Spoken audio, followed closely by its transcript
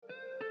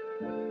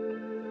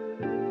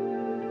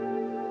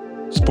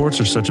Sports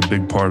are such a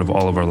big part of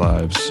all of our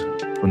lives.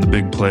 From the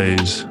big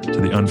plays to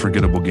the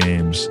unforgettable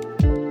games,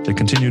 they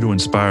continue to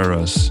inspire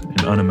us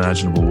in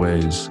unimaginable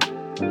ways.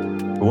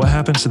 But what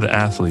happens to the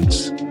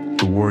athletes,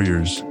 the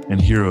warriors,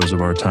 and heroes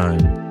of our time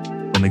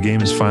when the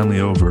game is finally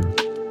over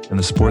and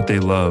the sport they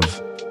love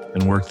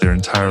and work their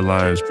entire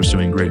lives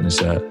pursuing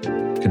greatness at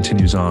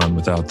continues on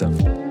without them?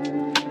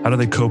 How do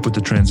they cope with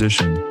the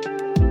transition?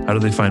 How do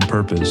they find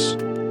purpose,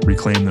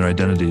 reclaim their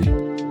identity,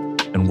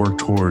 and work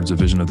towards a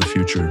vision of the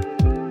future?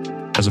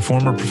 As a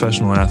former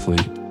professional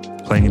athlete,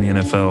 playing in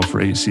the NFL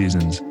for 8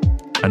 seasons,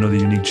 I know the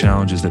unique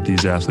challenges that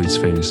these athletes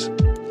face.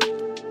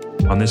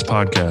 On this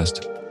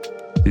podcast,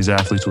 these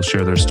athletes will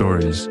share their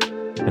stories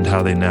and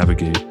how they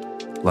navigate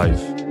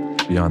life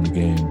beyond the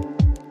game.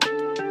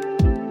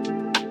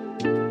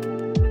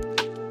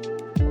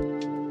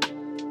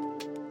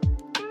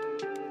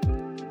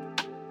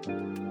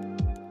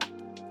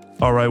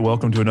 All right,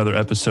 welcome to another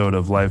episode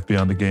of Life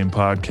Beyond the Game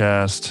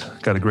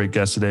podcast. Got a great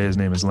guest today. His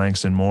name is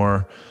Langston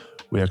Moore.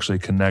 We actually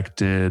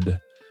connected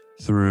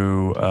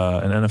through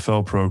an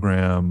NFL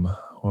program.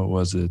 What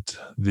was it?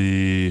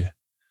 The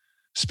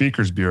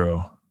Speakers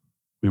Bureau.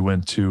 We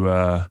went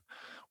to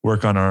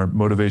work on our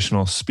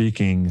motivational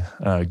speaking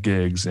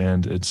gigs,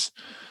 and it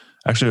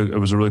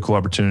was a really cool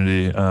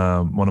opportunity.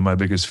 One of my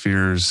biggest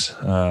fears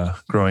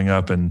growing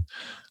up, and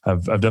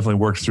I've definitely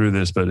worked through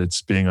this, but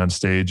it's being on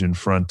stage in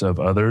front of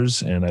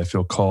others, and I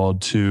feel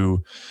called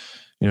to,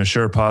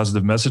 share a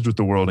positive message with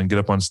the world and get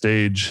up on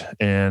stage.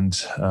 And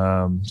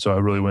so I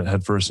really went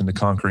headfirst into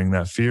conquering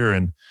that fear.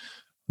 And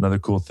another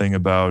cool thing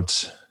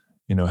about,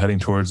 heading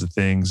towards the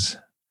things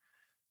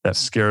that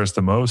scare us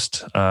the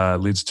most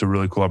leads to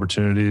really cool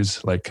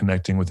opportunities, like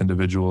connecting with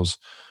individuals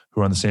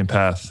who are on the same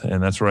path.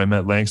 And that's where I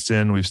met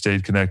Langston. We've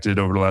stayed connected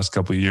over the last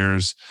couple of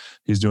years.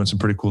 He's doing some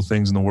pretty cool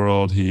things in the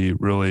world. He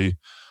really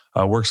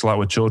works a lot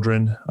with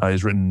children.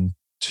 He's written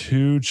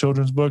 2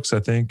 children's books, I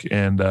think,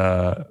 and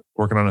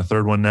working on a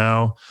 3rd one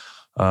now.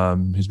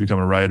 He's become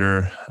a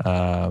writer.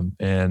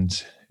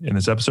 And in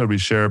this episode, we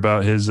share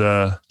about his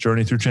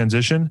journey through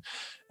transition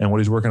and what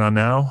he's working on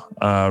now.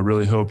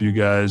 Really hope you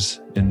guys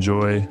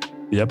enjoy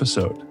the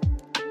episode.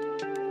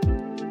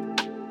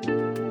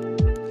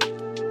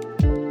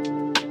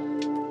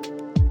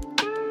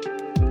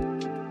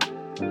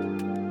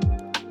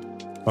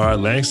 All right,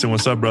 Langston,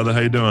 what's up, brother? How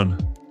you doing?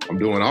 I'm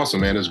doing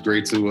awesome, man. It's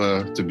great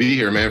to be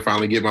here, man.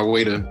 Finally get my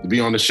way to be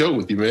on the show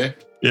with you, man.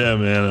 Yeah,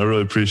 man. I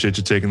really appreciate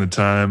you taking the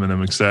time, and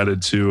I'm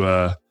excited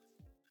to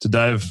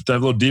dive a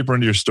little deeper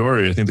into your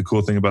story. I think the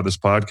cool thing about this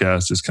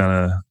podcast is kind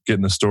of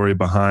getting the story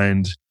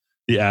behind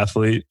the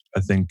athlete. I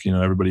think,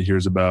 everybody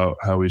hears about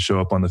how we show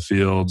up on the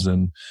fields,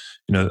 and,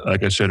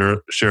 like I shared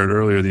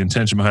earlier, the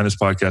intention behind this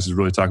podcast is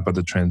really talk about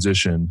the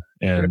transition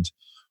and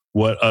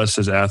what us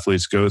as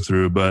athletes go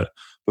through. But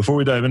before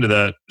we dive into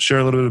that, share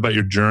a little bit about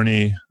your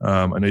journey.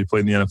 I know you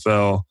played in the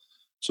NFL,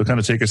 so kind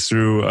of take us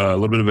through a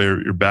little bit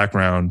of your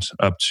background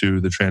up to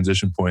the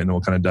transition point, and then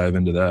we'll kind of dive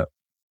into that.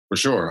 For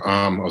sure.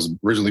 I was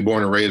originally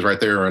born and raised right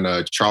there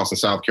in Charleston,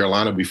 South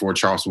Carolina, before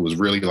Charleston was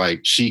really like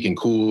chic and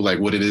cool, like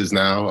what it is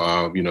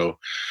now.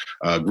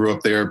 Grew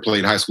up there,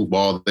 played high school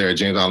ball there at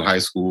James Island High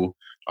School.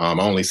 I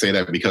only say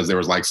that because there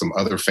was like some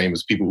other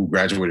famous people who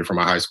graduated from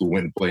my high school,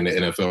 went and played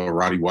in the NFL,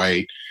 Roddy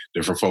White,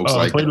 different folks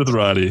like I played with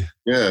Roddy.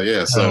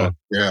 Yeah. So,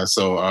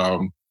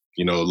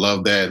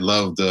 loved that.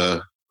 Loved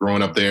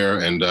growing up there,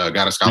 and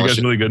got a scholarship.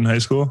 You guys really good in high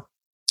school?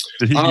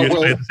 Did you guys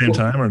play at the same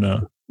time or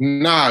no?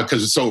 Nah,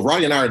 because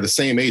Roddy and I are the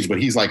same age,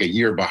 but he's like a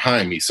year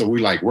behind me. So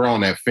we're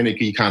on that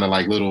finicky kind of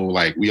like little,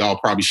 like we all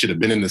probably should have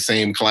been in the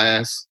same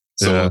class.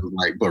 So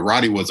but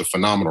Roddy was a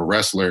phenomenal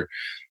wrestler.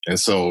 And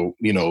so,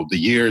 the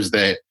years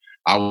that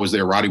I was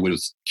there, Roddy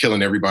was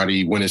killing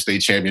everybody, winning state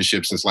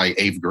championships since like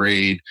 8th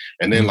grade.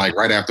 And then like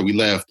right after we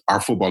left,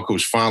 our football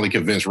coach finally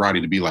convinced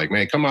Roddy to be like,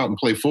 man, come out and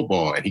play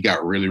football. And he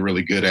got really,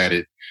 really good at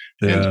it.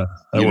 Yeah,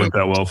 that worked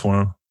out well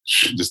for him.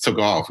 Just took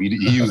off. He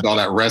used all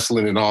that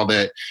wrestling and all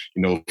that,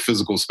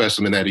 physical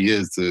specimen that he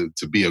is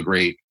to be a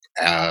great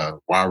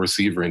wide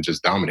receiver and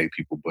just dominate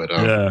people. But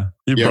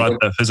he brought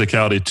that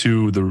physicality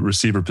to the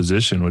receiver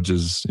position, which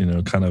is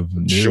kind of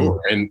new.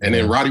 Sure. And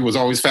then Roddy was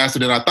always faster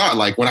than I thought.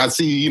 Like when I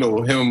see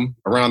him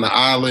around the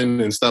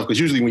island and stuff, because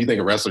usually when you think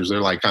of wrestlers, they're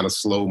like kind of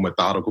slow,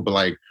 methodical. But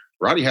like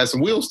Roddy had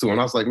some wheels to him.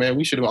 I was like, man,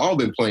 we should have all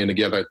been playing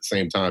together at the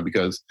same time,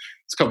 because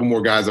it's a couple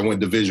more guys that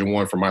went Division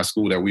I from my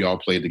school that we all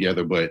played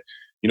together. But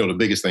the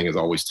biggest thing is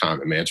always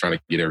timing, man, trying to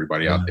get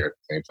everybody out there at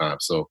the same time.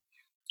 So,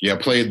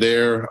 played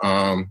there.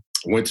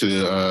 Went to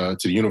the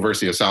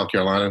University of South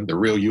Carolina, the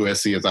real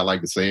USC, as I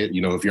like to say it.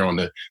 If you're on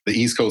the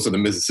East Coast of the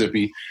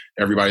Mississippi,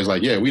 everybody's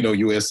like, yeah, we know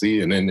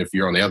USC. And then if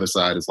you're on the other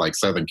side, it's like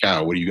Southern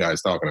Cal. What are you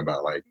guys talking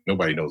about? Like,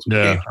 nobody knows.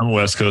 I'm a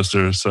West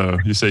Coaster, so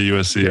you say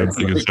USC, I'm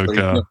thinking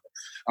SoCal.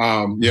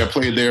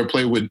 Played there,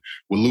 played with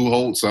Lou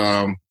Holtz.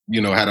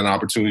 Had an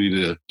opportunity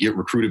to get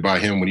recruited by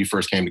him when he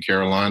first came to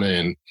Carolina,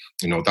 and,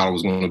 thought it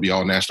was going to be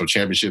all national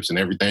championships and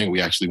everything. We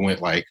actually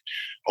went like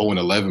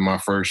 0-11 my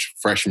first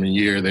freshman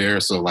year there.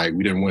 So like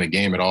we didn't win a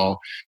game at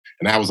all.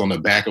 And that was on the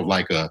back of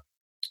like a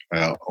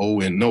a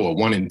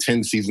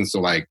 1-10 season. So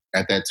like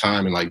at that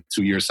time in like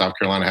 2 years, South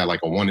Carolina had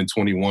like a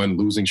 1-21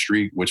 losing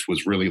streak, which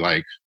was really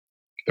like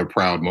the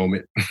proud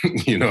moment,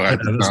 Yeah, at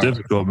the that's time.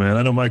 difficult, man.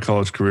 I know my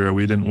college career,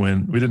 we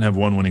didn't have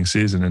one winning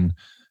season. And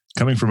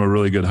coming from a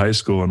really good high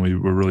school and we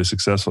were really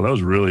successful, that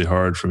was really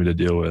hard for me to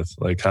deal with,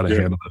 like how to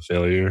Yeah. handle the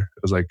failure.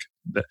 It was like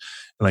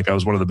I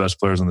was one of the best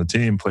players on the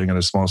team playing at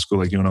a small school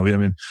like UNLV. I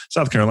mean,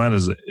 South Carolina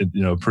is, a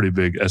pretty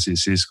big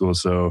SEC school,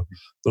 so a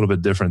little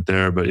bit different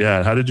there. But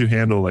yeah, how did you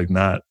handle like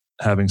not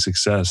having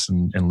success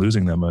and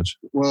losing that much?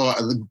 Well,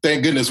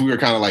 thank goodness we were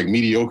kind of like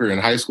mediocre in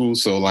high school.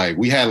 So like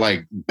we had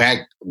like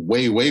back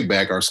way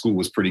back, our school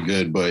was pretty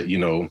good, but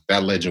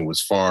that legend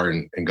was far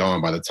and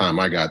gone by the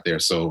time I got there.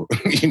 So,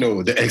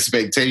 the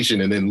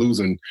expectation and then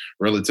losing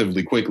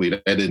relatively quickly,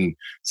 that didn't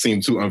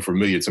seem too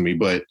unfamiliar to me.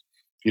 But,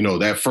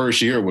 that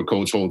first year with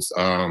Coach Holtz,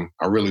 I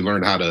really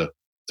learned how to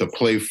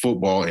play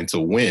football and to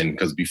win.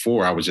 Because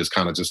before I was just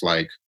kind of just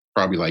like,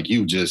 probably like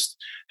you, just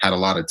had a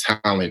lot of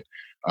talent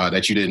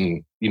that you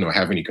didn't,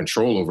 have any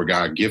control over.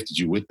 God gifted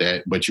you with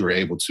that, but you were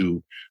able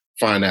to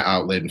find that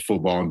outlet in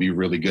football and be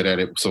really good at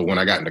it. So when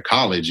I got into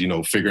college,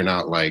 figuring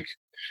out like,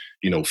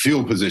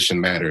 field position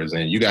matters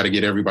and you got to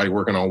get everybody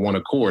working on one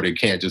accord. It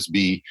can't just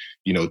be,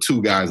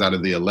 two guys out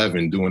of the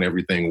 11 doing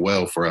everything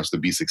well for us to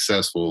be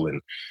successful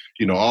and,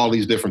 all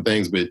these different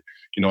things. But,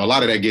 a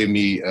lot of that gave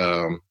me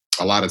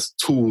a lot of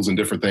tools and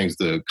different things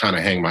to kind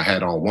of hang my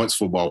hat on once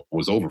football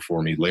was over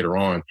for me later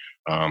on.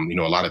 A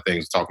lot of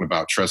things talking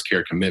about trust,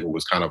 care, commitment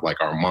was kind of like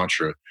our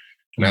mantra.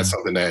 And that's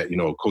something that,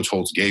 Coach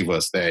Holtz gave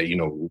us that,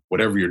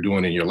 whatever you're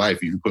doing in your life,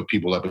 if you put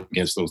people up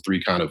against those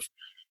three kind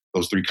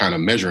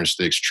of measuring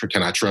sticks,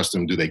 can I trust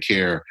them? Do they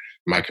care?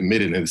 Am I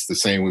committed? And it's the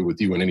same way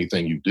with you in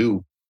anything you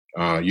do.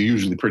 You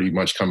usually pretty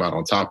much come out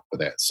on top of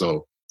that.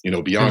 So,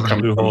 beyond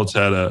coming Lou Holtz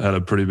had a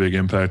pretty big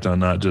impact on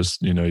not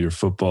just, your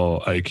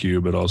football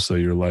IQ, but also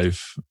your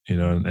life,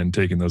 and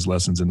taking those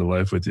lessons into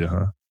life with you,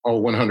 huh?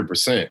 Oh,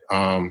 100%.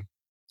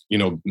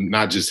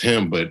 Not just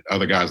him, but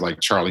other guys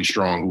like Charlie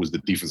Strong, who was the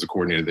defensive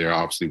coordinator there,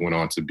 obviously went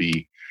on to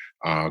be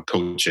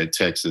coach at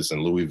Texas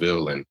and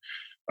Louisville, and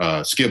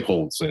Skip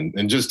Holtz,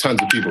 and just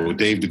tons of people.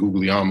 Dave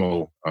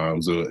DeGuglielmo,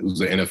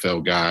 who's an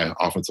NFL guy,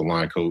 offensive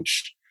line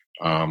coach.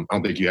 I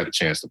don't think you had a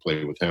chance to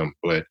play with him,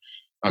 but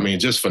I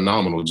mean, just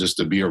phenomenal just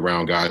to be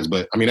around guys.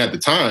 But I mean, at the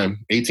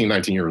time, 18,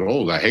 19 years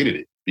old, I hated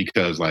it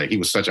because like he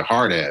was such a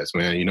hard ass,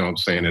 man. You know what I'm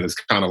saying? And it's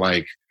kind of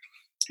like,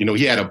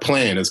 he had a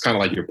plan. It's kind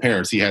of like your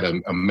parents. He had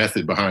a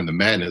method behind the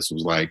madness. It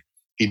was like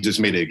he just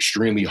made it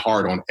extremely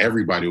hard on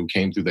everybody who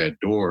came through that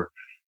door,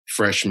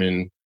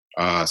 freshman,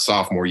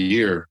 sophomore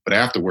year. But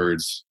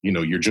afterwards,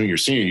 your junior,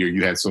 senior year,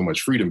 you had so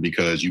much freedom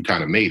because you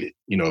kind of made it.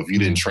 If you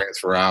didn't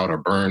transfer out or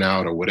burn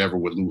out or whatever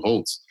with Lou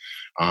Holtz,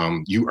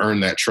 you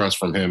earned that trust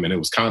from him. And it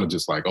was kind of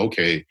just like,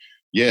 okay,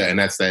 yeah. And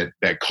that's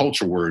that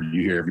culture word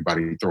you hear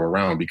everybody throw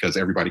around because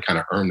everybody kind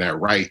of earned that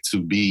right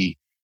to be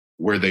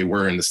where they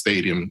were in the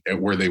stadium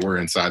and where they were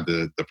inside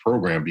the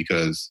program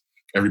because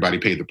everybody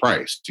paid the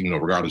price,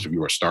 regardless if you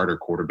were a starter,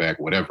 quarterback,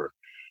 whatever.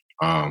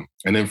 And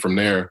then from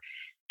there,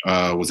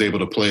 was able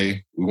to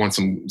play. We won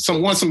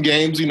some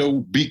games,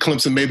 beat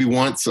Clemson maybe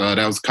once.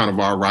 That was kind of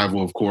our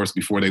rival, of course,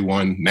 before they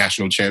won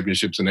national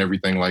championships and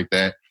everything like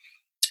that.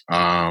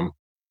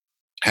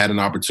 Had an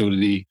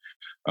opportunity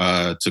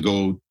to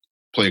go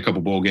play a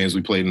couple bowl games.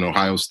 We played in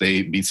Ohio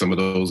State, beat some of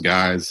those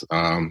guys,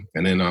 and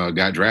then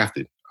got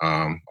drafted.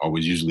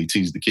 Always usually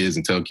tease the kids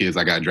and tell kids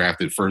I got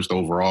drafted first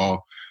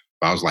overall.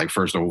 I was like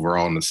first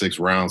overall in the 6th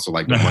round. So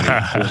like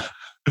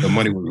the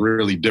money was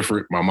really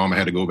different. My mama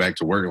had to go back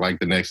to work like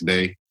the next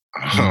day.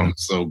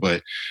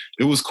 But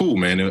it was cool,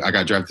 man. I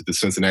got drafted to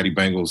Cincinnati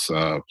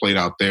Bengals, played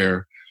out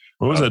there.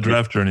 What was that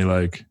draft journey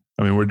like?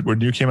 I mean,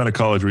 when you came out of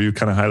college, were you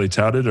kind of highly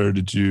touted or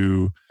did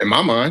you? In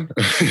my mind,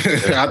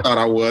 I thought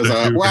I was.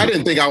 I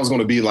didn't think I was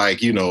going to be like,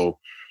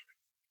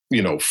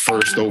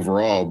 first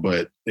overall,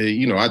 but,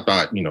 I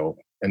thought,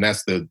 and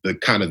that's the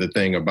kind of the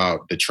thing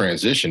about the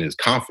transition is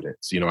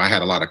confidence. I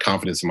had a lot of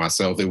confidence in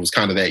myself. It was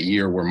kind of that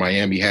year where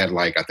Miami had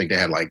I think they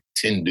had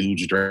 10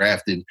 dudes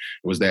drafted. It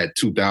was that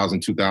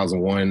 2000,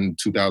 2001,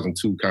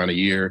 2002 kind of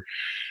year.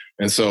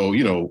 And so,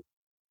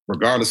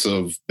 regardless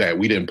of that,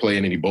 we didn't play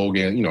in any bowl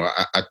games.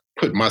 I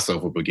put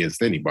myself up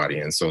against anybody.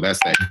 And so that's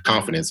that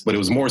confidence. But it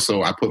was more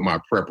so I put my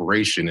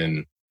preparation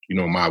and,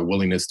 my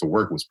willingness to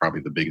work was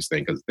probably the biggest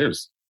thing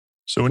because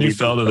So when you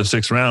fell to the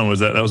 6th round,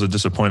 that was a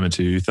disappointment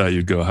to you? You thought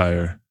you'd go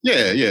higher?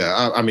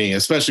 Yeah. I mean,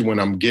 especially when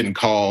I'm getting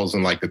calls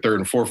in the 3rd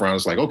and 4th round,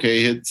 it's like,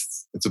 okay,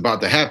 it's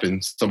about to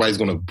happen. Somebody's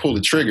going to pull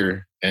the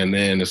trigger, and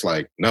then it's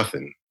like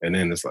nothing. And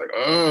then it's like,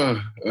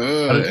 How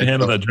did you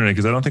handle that journey?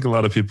 Because I don't think a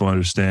lot of people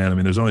understand. I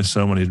mean, there's only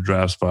so many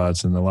draft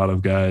spots, and a lot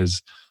of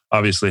guys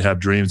obviously have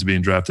dreams of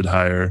being drafted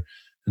higher.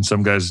 And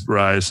some guys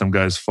rise, some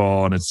guys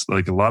fall. And it's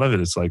like a lot of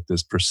it, it's like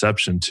this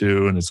perception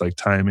too. And it's like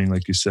timing,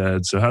 like you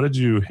said. So how did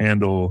you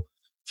handle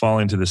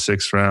falling to the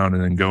 6th round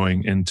and then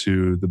going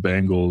into the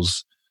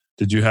Bengals?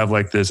 Did you have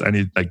this, I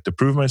need to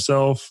prove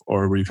myself,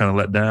 or were you kind of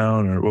let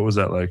down, or what was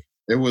that like?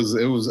 I was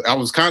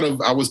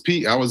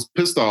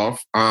pissed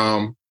off.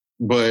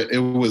 but it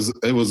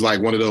was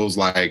like one of those,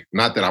 like,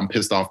 not that I'm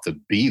pissed off to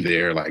be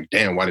there, like,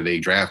 damn, why did they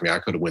draft me? I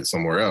could have went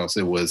somewhere else.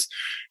 It was,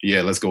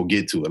 yeah, let's go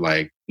get to it.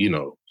 Like,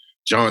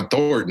 John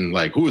Thornton,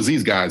 like, who is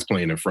these guys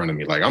playing in front of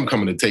me? Like, I'm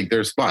coming to take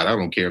their spot. I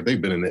don't care if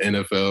they've been in the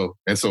NFL.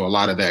 And so a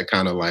lot of that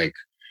kind of like,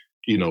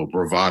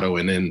 bravado.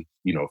 And then,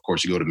 of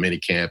course, you go to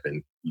minicamp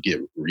and you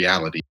get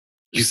reality.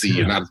 You see,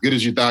 you're not as good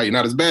as you thought. You're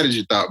not as bad as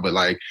you thought, but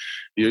like,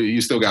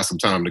 you still got some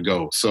time to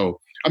go. So,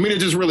 I mean, it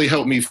just really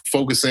helped me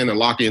focus in and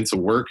lock into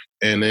work.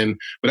 And then,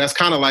 but that's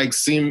kind of like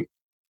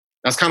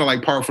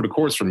par for the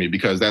course for me,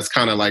 because that's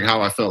kind of like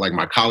how I felt like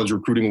my college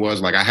recruiting was.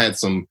 Like, I had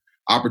some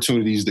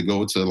opportunities to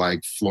go to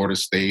like Florida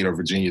State or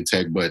Virginia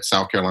Tech, but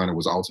South Carolina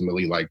was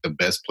ultimately like the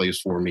best place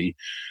for me.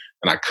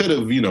 And I could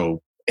have,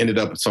 ended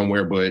up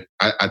somewhere, but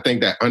I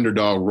think that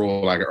underdog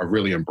role, like, I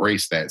really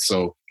embraced that.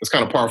 So it's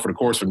kind of par for the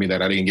course for me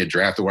that I didn't get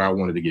drafted where I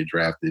wanted to get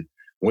drafted.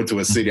 Went to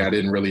a city I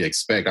didn't really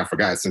expect. I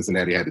forgot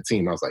Cincinnati had a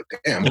team. I was like,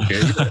 damn,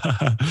 okay.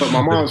 But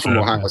my mom's from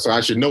Ohio, so I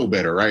should know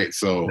better, right?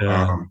 So,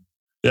 yeah,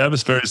 I have a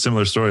very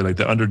similar story. Like,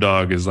 the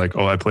underdog is like,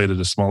 oh, I played at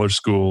a smaller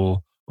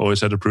school,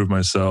 always had to prove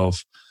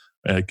myself.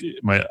 Like,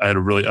 I had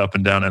a really up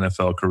and down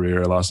NFL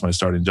career. I lost my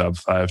starting job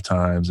 5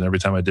 times, and every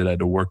time I did, I had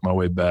to work my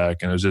way back.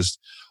 And it was just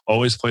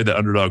always played the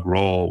underdog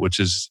role, which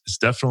is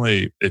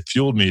definitely, it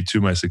fueled me to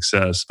my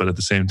success. But at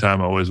the same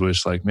time, I always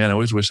wish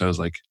I was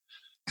like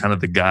kind of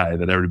the guy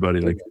that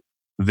everybody, like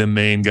the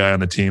main guy on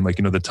the team, like,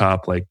 the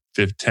top like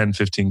 10,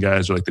 15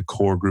 guys are like the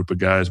core group of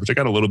guys, which I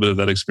got a little bit of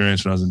that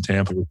experience when I was in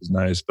Tampa, which was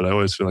nice, but I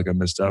always feel like I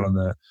missed out on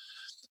that.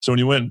 So when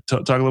you went,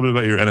 talk a little bit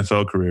about your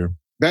NFL career.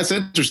 That's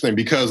interesting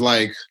because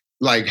like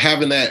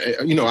having that,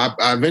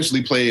 I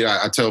eventually played.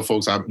 I tell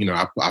folks, I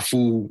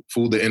fooled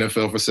the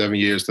NFL for 7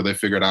 years till they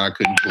figured out I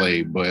couldn't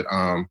play. But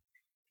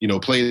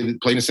played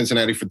in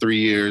Cincinnati for 3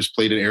 years,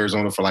 played in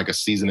Arizona for like a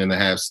season and a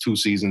half, 2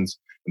 seasons,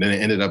 and then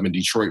I ended up in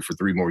Detroit for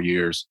 3 more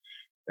years.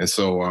 And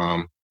so,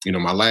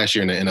 my last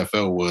year in the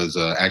NFL was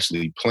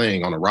actually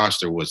playing on a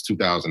roster was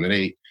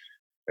 2008.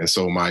 And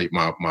so my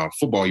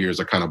football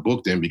years are kind of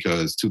booked in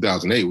because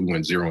 2008 we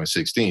went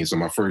 0-16. So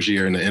my first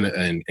year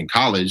in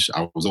college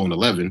I was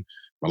 0-11.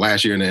 My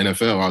last year in the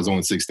NFL, I was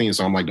 0-16.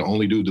 So I'm like the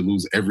only dude to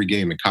lose every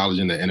game in college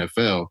in the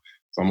NFL.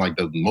 So I'm like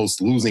the most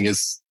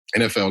losingest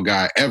NFL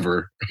guy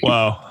ever.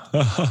 Wow.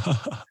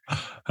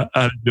 How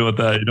do you deal with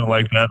that? You don't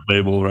like that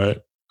label, right?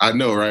 I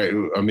know, right?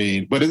 I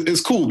mean, but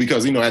it's cool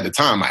because, at the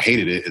time I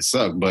hated it. It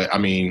sucked. But I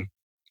mean,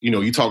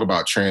 you talk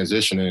about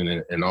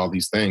transitioning and all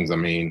these things. I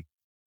mean,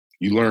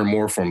 you learn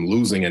more from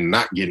losing and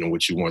not getting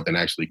what you want than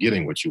actually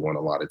getting what you want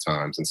a lot of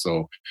times. And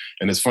so,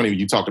 and it's funny,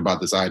 you talked about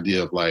this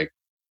idea of like,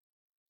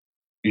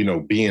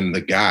 being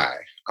the guy.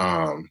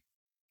 And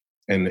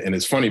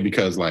it's funny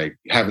because like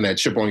having that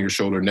chip on your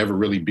shoulder, never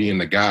really being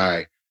the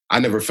guy, I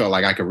never felt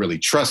like I could really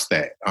trust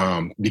that.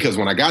 Because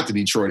when I got to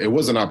Detroit, it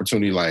was an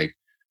opportunity like,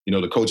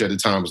 the coach at the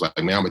time was like,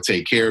 man, I'm gonna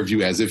take care of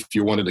you as if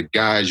you're one of the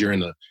guys, you're in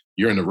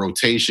the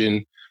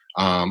rotation.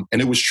 And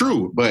it was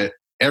true. But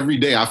every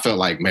day I felt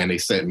like, man, they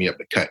set me up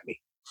to cut me.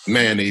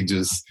 Man,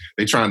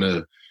 they trying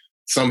to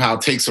somehow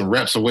take some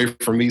reps away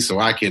from me so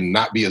I can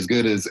not be as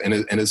good as, and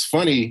it's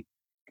funny,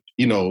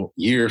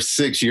 year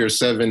 6, year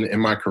 7 in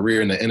my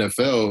career in the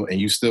NFL, and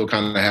you still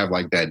kind of have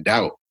like that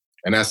doubt.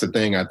 And that's the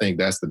thing. I think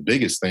that's the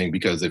biggest thing,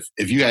 because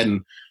if you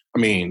hadn't, I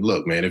mean,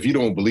 look, man, if you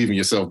don't believe in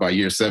yourself by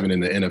year 7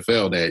 in the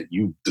NFL that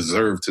you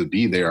deserve to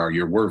be there or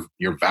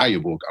you're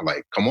valuable,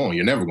 like, come on,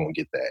 you're never going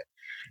to get that.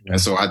 Yeah.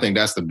 And so I think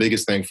that's the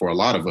biggest thing for a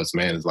lot of us,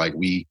 man, is like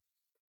we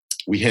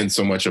hint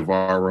so much of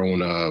our own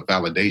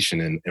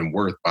validation and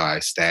worth by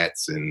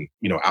stats and,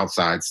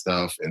 outside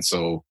stuff. And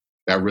so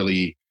that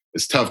really,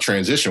 it's tough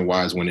transition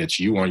wise when it's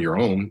you on your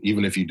own,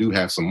 even if you do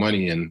have some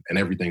money and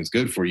everything's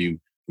good for you,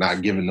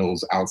 not giving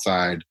those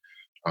outside,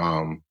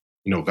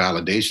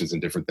 validations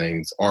and different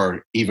things,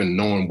 or even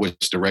knowing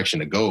which direction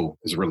to go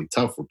is really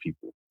tough for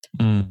people.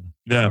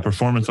 Yeah.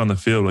 Performance on the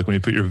field. Like when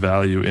you put your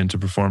value into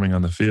performing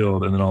on the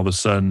field and then all of a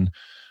sudden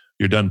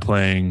you're done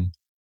playing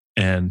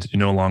and you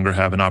no longer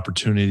have an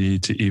opportunity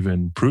to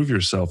even prove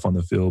yourself on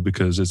the field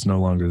because it's no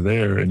longer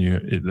there.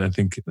 And I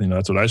think,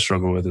 that's what I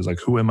struggle with is like,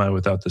 who am I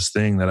without this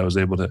thing that I was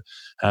able to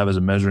have as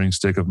a measuring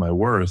stick of my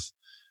worth?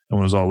 And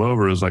when it was all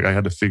over, it was like, I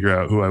had to figure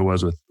out who I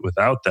was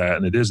without that.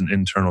 And it is an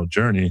internal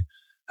journey.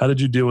 How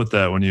did you deal with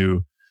that when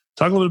you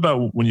talk a little bit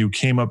about when you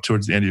came up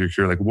towards the end of your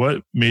career? Like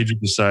what made you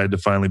decide to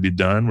finally be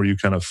done? Were you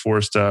kind of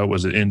forced out?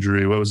 Was it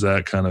injury? What was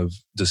that kind of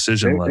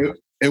decision like?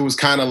 It was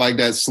kind of like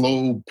that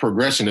slow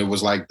progression. It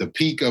was like the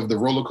peak of the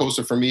roller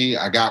coaster for me.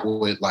 I got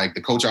with like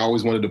the coach I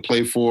always wanted to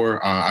play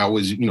for. I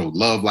always,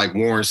 loved like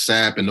Warren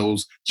Sapp and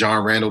those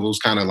John Randall, those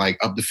kind of like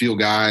up the field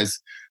guys.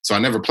 So I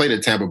never played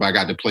at Tampa, but I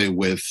got to play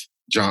with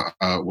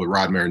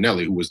Rod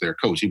Marinelli, who was their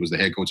coach. He was the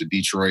head coach of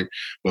Detroit.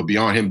 But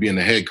beyond him being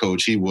the head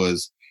coach, he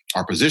was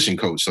our position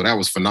coach. So that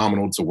was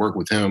phenomenal to work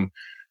with him,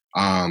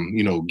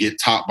 get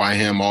taught by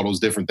him, all those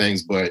different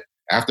things. But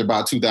after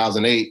about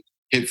 2008,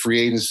 hit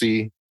free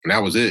agency, and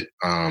that was it.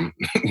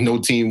 No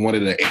team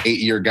wanted an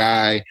 8-year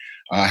guy.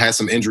 Had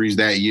some injuries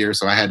that year,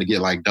 so I had to get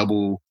like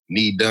double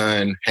knee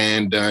done,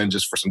 hand done,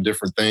 just for some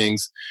different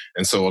things.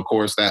 And so, of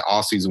course, that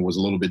off season was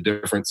a little bit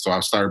different. So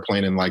I started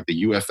playing in like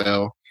the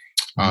UFL,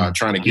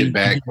 trying to get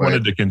back. You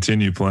wanted to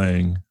continue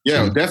playing.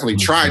 Yeah, So definitely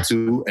try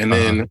to. And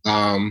then,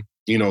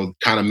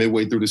 kind of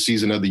midway through the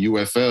season of the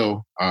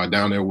UFL,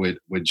 down there with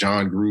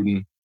John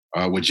Gruden,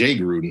 with Jay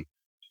Gruden,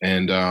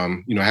 and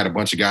had a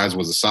bunch of guys.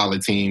 Was a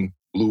solid team.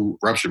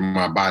 Ruptured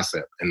my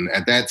bicep, and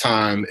at that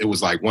time, it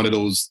was like one of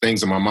those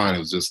things in my mind. It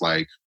was just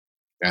like,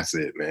 that's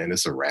it, man.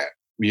 It's a wrap,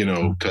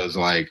 because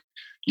like,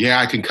 yeah,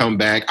 I can come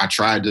back. I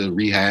tried to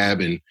rehab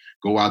and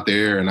go out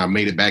there, and I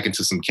made it back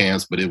into some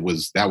camps, but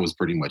that was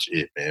pretty much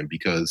it, man.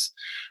 Because,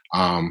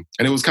 and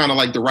it was kind of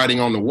like the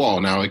writing on the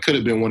wall. Now, it could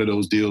have been one of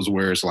those deals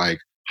where it's like,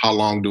 how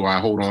long do I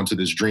hold on to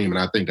this dream?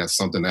 And I think that's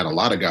something that a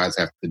lot of guys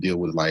have to deal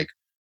with. Like,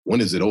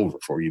 when is it over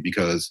for you?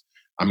 Because,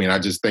 I mean, I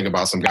just think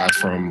about some guys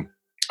from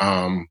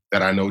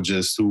that I know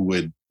just who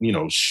would,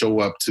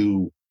 show up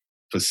to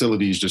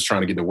facilities just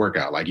trying to get the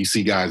workout. Like, you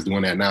see guys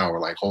doing that now,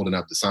 or like holding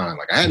up the sign.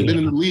 Like, I hadn't been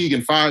in the league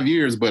in 5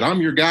 years, but I'm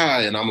your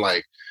guy. And I'm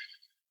like,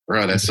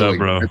 bro, that's so,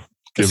 bro.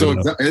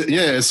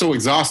 It's so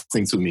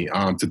exhausting to me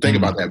to think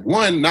about that.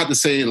 One, not to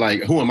say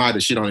like, who am I to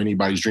shit on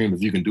anybody's dream?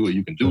 If you can do it,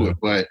 you can do it.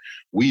 But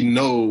we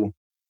know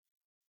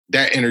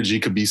that energy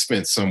could be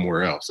spent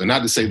somewhere else. And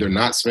not to say they're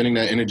not spending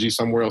that energy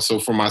somewhere else. So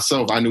for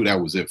myself, I knew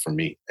that was it for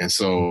me. And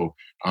so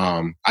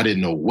I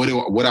didn't know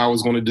what I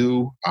was going to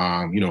do.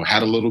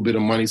 Had a little bit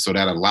of money, so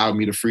that allowed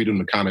me the freedom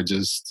to kind of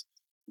just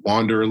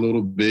wander a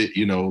little bit,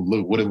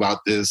 look, what about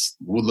this?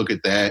 We'll look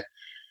at that.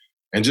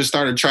 And just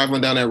started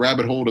traveling down that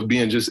rabbit hole of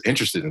being just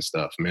interested in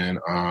stuff, man.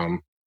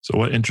 So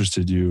what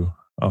interested you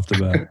off the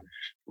bat?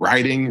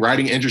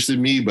 Writing interested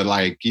me, but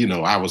like,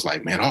 I was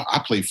like, man,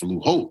 I played for Lou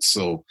Holtz.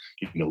 So,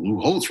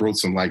 Lou Holtz wrote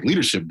some like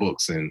leadership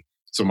books. And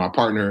so my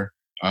partner,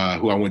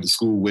 who I went to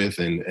school with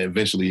and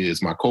eventually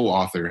is my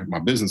co-author, my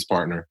business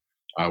partner,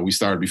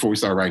 before we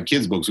started writing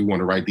kids books, we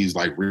wanted to write these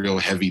like real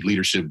heavy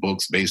leadership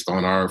books based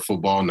on our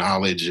football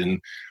knowledge.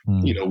 And,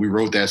 we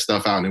wrote that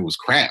stuff out and it was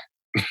crap.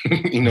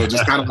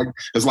 Just kind of like,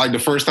 it's like the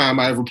first time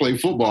I ever played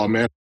football,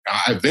 man.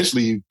 I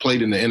eventually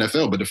played in the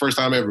NFL, but the first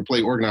time I ever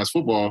played organized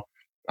football,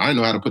 I didn't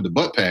know how to put the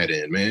butt pad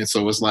in, man.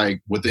 So it's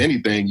like with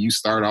anything, you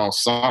start off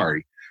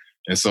sorry.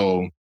 And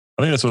so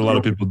I think that's what a lot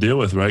of people deal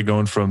with, right?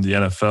 Going from the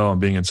NFL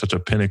and being in such a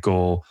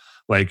pinnacle,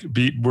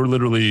 we're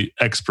literally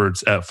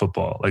experts at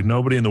football. Like,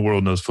 nobody in the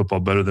world knows football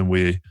better than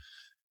we,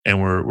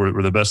 and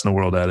we're the best in the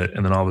world at it.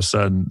 And then all of a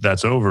sudden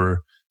that's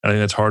over. I think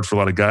that's hard for a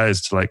lot of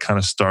guys to like kind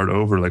of start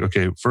over. Like,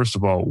 okay, first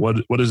of all,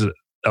 what is it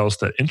else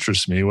that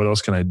interests me? What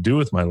else can I do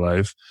with my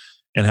life?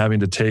 And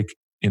having to take,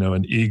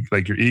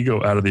 your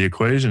ego out of the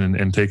equation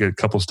and take a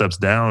couple steps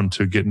down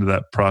to get into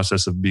that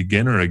process of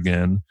beginner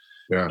again.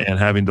 Yeah. And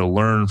having to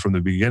learn from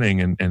the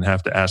beginning and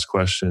have to ask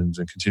questions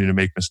and continue to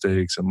make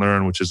mistakes and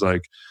learn, which is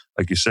like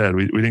you said,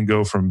 we didn't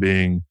go from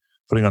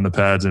putting on the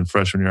pads in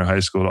freshman year of high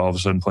school to all of a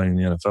sudden playing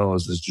in the NFL.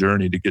 As this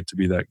journey to get to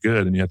be that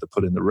good, and you have to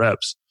put in the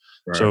reps.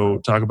 Right. So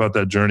talk about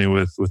that journey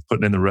with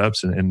putting in the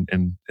reps and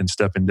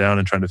stepping down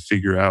and trying to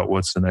figure out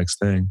what's the next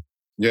thing.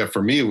 Yeah,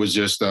 for me, it was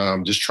just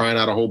trying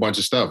out a whole bunch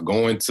of stuff,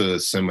 going to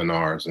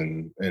seminars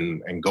and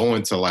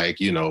going to like,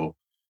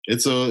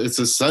 it's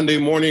a Sunday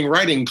morning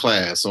writing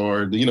class,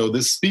 or,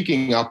 this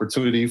speaking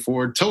opportunity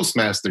for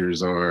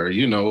Toastmasters, or,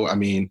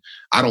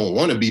 I don't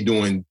want to be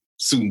doing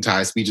suit and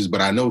tie speeches,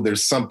 but I know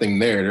there's something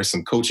there. There's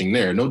some coaching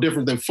there. No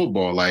different than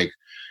football. Like,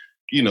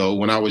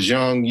 when I was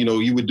young,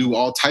 you would do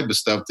all type of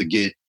stuff to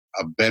get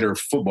a better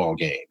football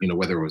game,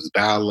 whether it was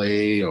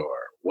ballet or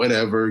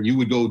whatever, you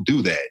would go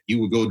do that. You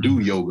would go do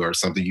yoga or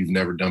something you've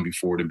never done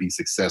before to be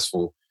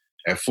successful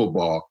at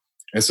football.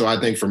 And so I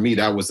think for me,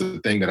 that was the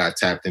thing that I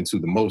tapped into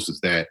the most, is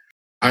that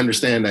I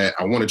understand that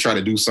I want to try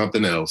to do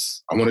something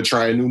else. I want to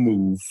try a new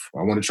move.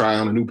 I want to try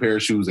on a new pair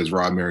of shoes, as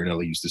Rod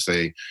Marinelli used to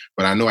say,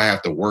 but I know I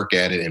have to work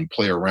at it and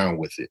play around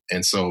with it.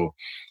 And so,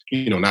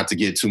 not to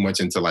get too much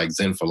into like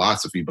Zen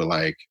philosophy, but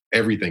like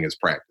everything is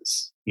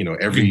practice. You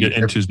can get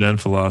into Zen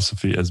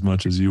philosophy as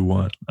much as you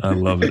want. I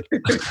love it.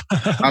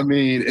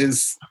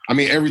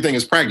 Everything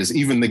is practice.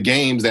 Even the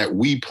games that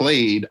we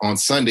played on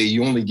Sunday,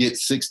 you only get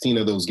 16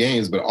 of those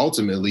games, but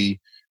ultimately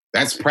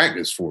that's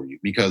practice for you,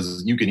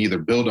 because you can either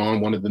build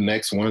on one of the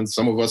next ones.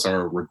 Some of us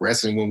are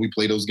regressing when we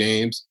play those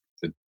games.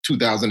 The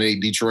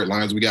 2008 Detroit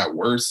Lions, we got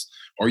worse,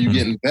 or you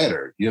getting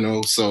better,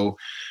 So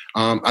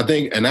I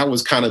think, and that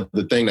was kind of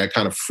the thing that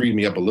kind of freed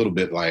me up a little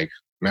bit. Like,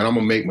 man, I'm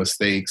going to make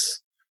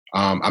mistakes.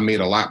 I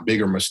made a lot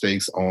bigger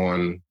mistakes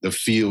on the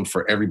field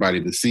for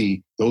everybody to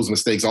see. Those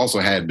mistakes also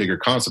had bigger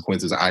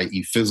consequences,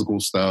 i.e. physical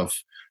stuff,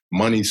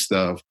 money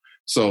stuff.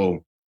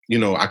 So,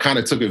 I kind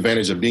of took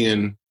advantage of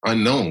being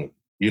unknown,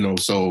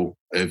 so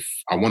if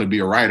I want to be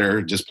a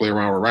writer, just play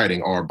around with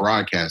writing or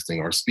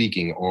broadcasting or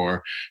speaking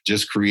or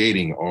just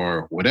creating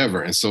or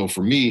whatever. And so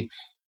for me,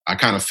 I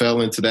kind of fell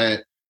into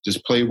that,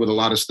 just played with a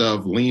lot of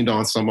stuff, leaned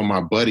on some of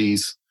my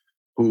buddies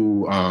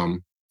who,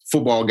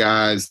 football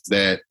guys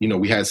that,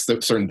 we had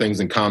certain things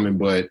in common,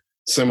 but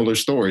similar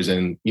stories.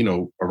 And,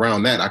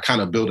 around that, I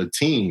kind of built a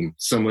team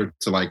similar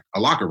to like a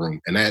locker room.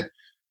 And that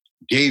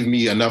gave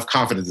me enough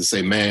confidence to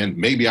say, man,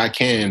 maybe I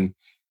can,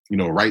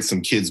 write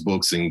some kids'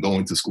 books and go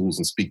into schools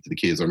and speak to the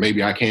kids, or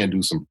maybe I can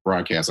do some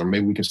broadcasts, or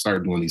maybe we can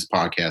start doing these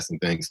podcasts and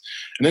things.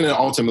 And then it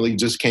ultimately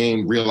just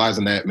came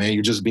realizing that, man,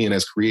 you're just being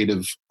as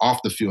creative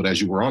off the field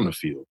as you were on the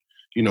field.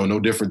 No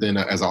different than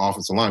as an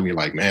offensive lineman. You're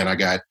like, man, I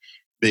got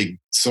big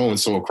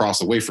so-and-so across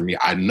the way from me.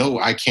 I know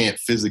I can't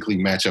physically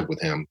match up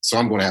with him, so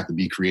I'm going to have to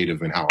be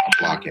creative in how I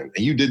block him.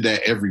 And you did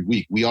that every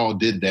week. We all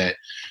did that.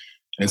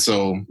 And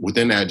so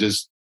within that,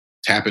 just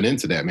tapping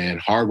into that, man,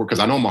 hard work, because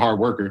I know I'm a hard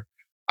worker.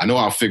 I know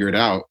I'll figure it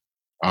out.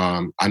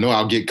 I know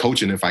I'll get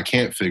coaching if I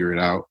can't figure it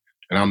out.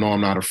 And I know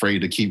I'm not afraid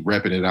to keep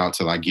repping it out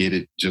till I get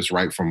it just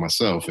right for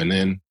myself. And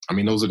then,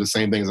 those are the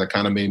same things that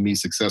kind of made me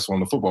successful on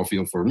the football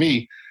field. For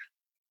me,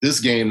 this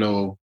game,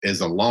 though,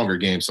 is a longer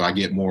game, so I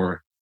get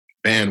more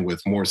bandwidth,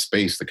 more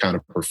space to kind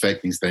of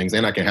perfect these things,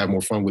 and I can have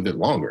more fun with it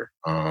longer.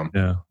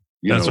 Yeah.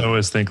 That's what I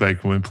always think,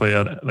 like when we play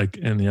out like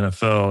in the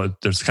NFL,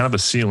 there's kind of a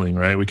ceiling,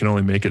 right? We can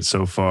only make it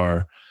so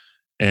far.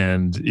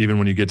 And even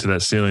when you get to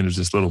that ceiling, there's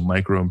just little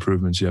micro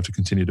improvements you have to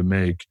continue to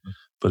make.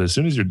 But as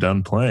soon as you're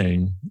done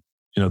playing,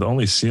 the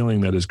only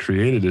ceiling that is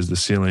created is the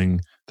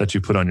ceiling that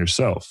you put on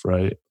yourself,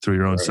 right? Through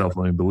your own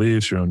self-limiting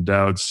beliefs, your own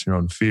doubts, your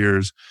own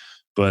fears.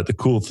 But the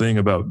cool thing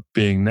about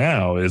being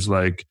now is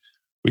like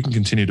we can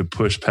continue to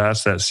push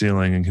past that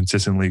ceiling and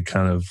consistently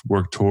kind of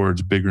work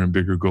towards bigger and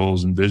bigger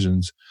goals and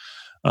visions.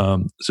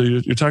 So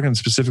you're talking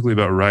specifically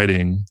about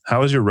writing.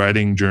 How has your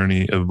writing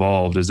journey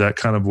evolved? Is that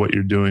kind of what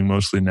you're doing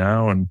mostly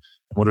now? And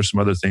what are some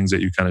other things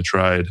that you kind of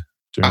tried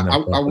during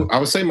that process? I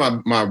would say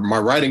my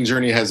writing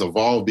journey has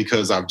evolved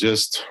because I've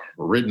just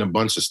written a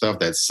bunch of stuff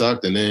that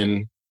sucked and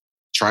then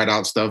tried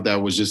out stuff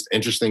that was just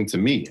interesting to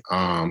me.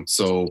 And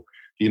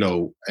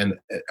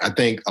I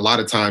think a lot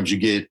of times you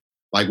get,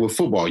 like with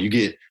football, you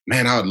get,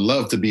 man, I would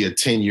love to be a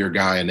 10-year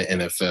guy in the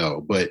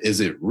NFL, but is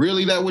it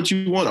really that what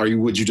you want? Or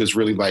would you just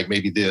really like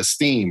maybe the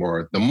esteem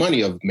or the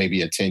money of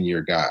maybe a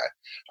 10-year guy?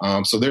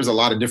 So there's a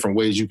lot of different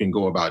ways you can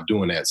go about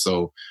doing that.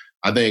 So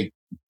I think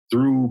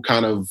through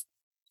kind of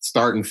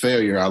start and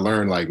failure, I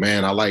learned like,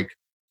 man, I like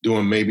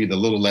doing maybe the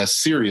little less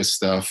serious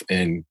stuff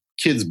in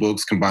kids'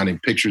 books, combining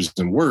pictures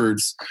and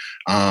words.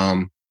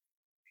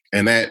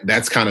 And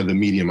that's kind of the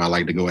medium I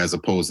like to go, as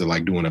opposed to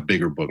like doing a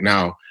bigger book.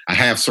 Now, I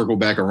have circled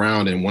back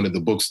around in one of the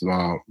books,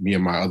 me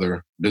and my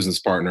other business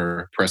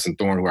partner, Preston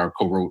Thorne, who I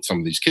co-wrote some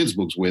of these kids'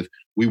 books with,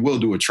 we will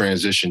do a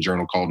transition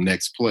journal called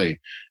Next Play.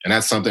 And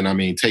that's something,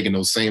 taking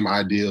those same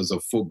ideas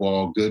of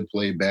football, good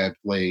play, bad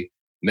play,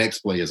 next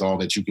play is all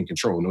that you can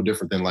control. No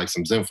different than like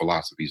some Zen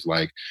philosophies.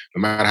 Like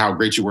no matter how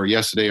great you were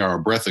yesterday or a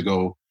breath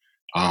ago,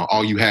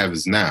 all you have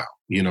is now,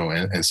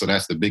 and so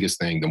that's the biggest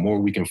thing. The more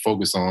we can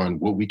focus on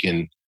what we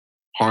can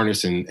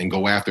harness and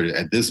go after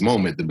at this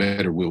moment, the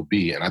better we'll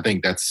be. And I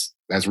think that's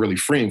really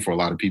freeing for a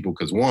lot of people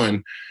because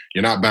one,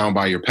 you're not bound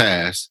by your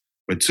past,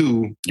 but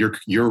two,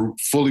 you're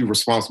fully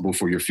responsible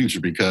for your future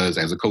because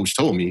as a coach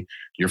told me,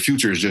 your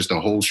future is just a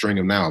whole string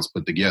of nows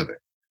put together.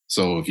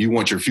 So if you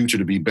want your future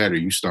to be better,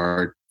 you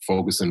start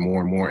focusing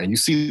more and more. And you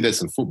see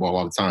this in football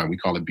all the time. We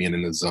call it being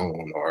in the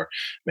zone, or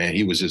man,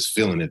 he was just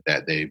feeling it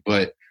that day.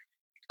 But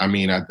I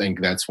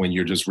think that's when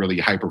you're just really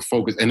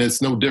hyper-focused. And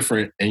it's no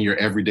different in your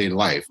everyday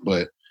life.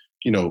 But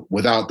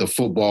without the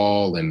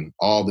football and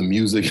all the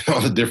music and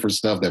all the different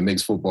stuff that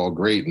makes football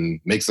great and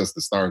makes us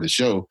the star of the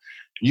show,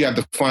 you have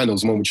to find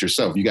those moments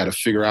yourself. You got to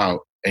figure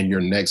out in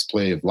your next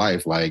play of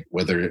life, like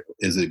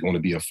is it going to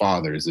be a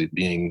father? Is it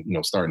being,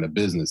 starting a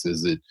business?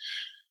 Is it,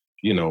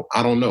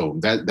 I don't know.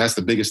 That's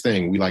the biggest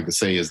thing we like to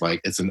say is like,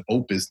 it's an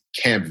open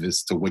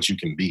canvas to what you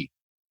can be.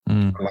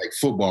 Like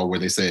football where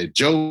they said,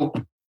 Joe,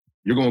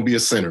 you're going to be a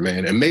center,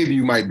 man. And maybe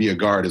you might be a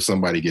guard if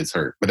somebody gets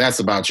hurt, but that's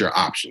about your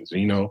options,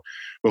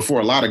 But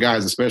for a lot of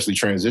guys, especially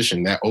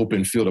transition, that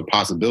open field of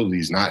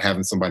possibilities, not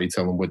having somebody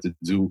tell them what to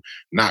do,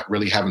 not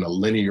really having a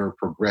linear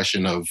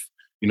progression of,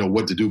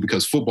 what to do,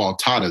 because football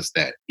taught us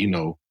that,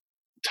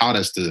 taught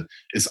us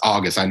it's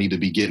August, I need to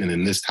be getting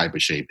in this type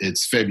of shape.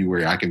 It's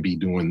February, I can be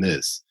doing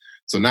this.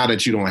 So now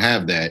that you don't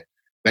have that,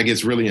 that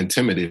gets really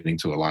intimidating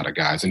to a lot of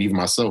guys, and even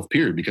myself,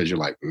 period, because you're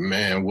like,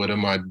 man, what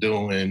am I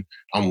doing?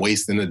 I'm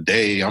wasting a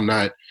day.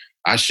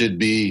 I should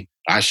be.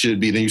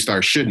 Then you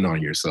start shitting on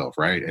yourself,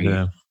 right? And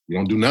you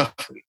don't do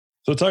nothing.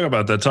 So talk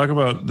about that. Talk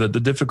about the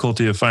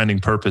difficulty of finding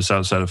purpose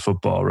outside of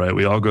football, right?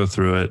 We all go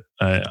through it.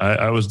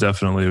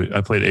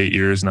 I played 8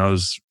 years, and I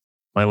was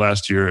my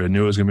last year. I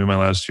knew it was going to be my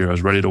last year. I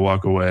was ready to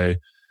walk away.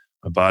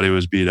 My body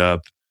was beat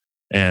up.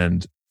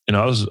 And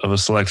I was of a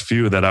select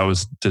few that I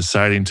was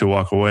deciding to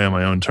walk away on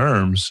my own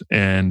terms.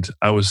 And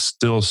I was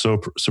still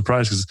so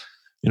surprised because,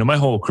 my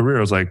whole career,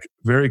 I was like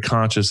very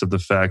conscious of the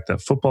fact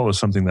that football is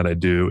something that I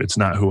do. It's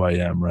not who I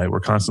am, right? We're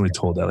constantly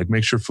told that. Like,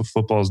 make sure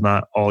football is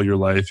not all your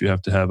life. You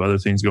have to have other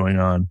things going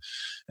on.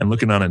 And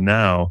looking on it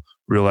now,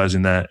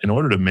 realizing that in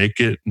order to make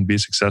it and be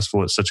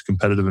successful at such a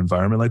competitive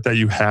environment like that,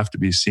 you have to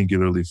be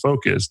singularly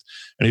focused.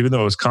 And even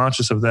though I was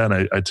conscious of that,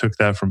 and I took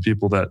that from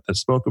people that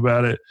spoke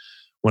about it,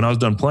 when I was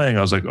done playing,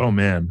 I was like, oh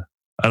man,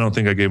 I don't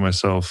think I gave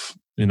myself,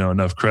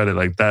 enough credit.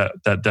 Like that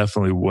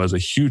definitely was a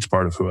huge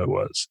part of who I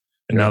was.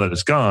 And now that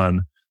it's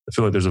gone,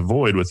 feel like there's a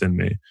void within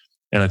me.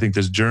 And I think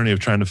this journey of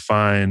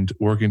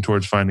working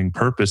towards finding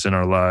purpose in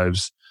our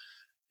lives.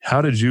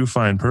 How did you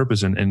find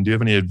purpose? And do you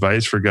have any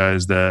advice for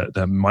guys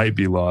that might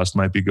be lost,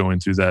 might be going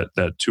through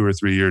that 2 or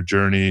 3 year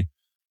journey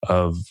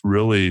of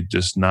really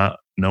just not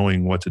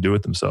knowing what to do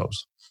with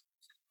themselves?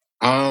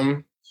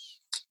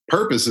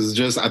 Purpose is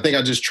just, I think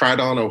I just tried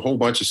on a whole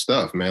bunch of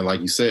stuff, man,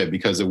 like you said,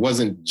 because it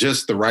wasn't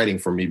just the writing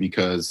for me,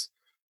 because,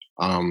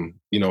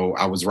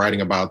 I was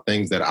writing about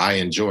things that I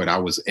enjoyed, I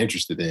was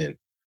interested in.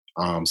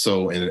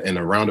 So in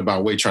a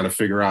roundabout way, trying to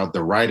figure out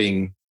the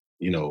writing,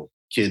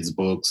 kids'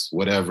 books,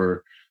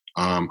 whatever.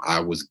 I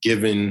was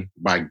given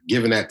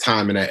that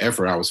time and that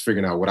effort, I was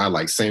figuring out what I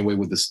like. Same way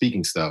with the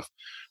speaking stuff.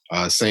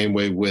 Same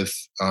way with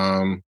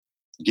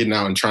getting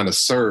out and trying to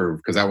serve,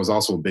 because that was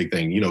also a big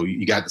thing.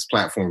 You got this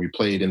platform, you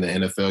played in the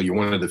NFL, you're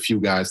one of the few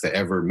guys to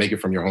ever make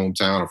it from your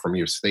hometown or from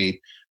your state.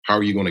 How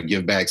are you going to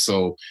give back?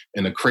 So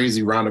in a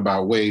crazy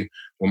roundabout way,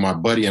 when my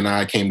buddy and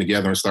I came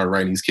together and started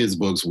writing these kids'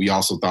 books, we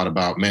also thought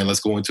about, man, let's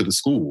go into the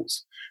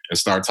schools and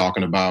start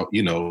talking about,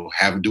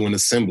 doing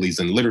assemblies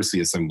and literacy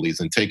assemblies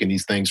and taking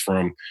these things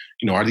from,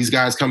 are these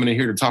guys coming in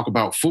here to talk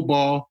about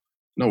football?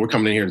 No, we're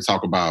coming in here to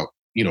talk about,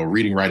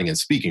 reading, writing, and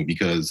speaking,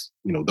 because,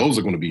 those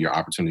are going to be your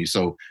opportunities.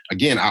 So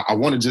again, I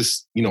want to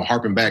just,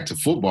 harken back to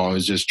football,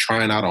 is just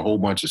trying out a whole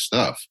bunch of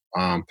stuff.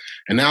 And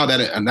now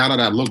that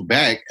I look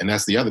back, and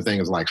that's the other thing,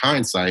 is like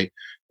hindsight,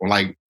 or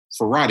like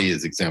for Roddy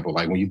as example,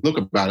 like when you look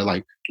about it,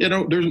 like,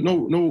 there's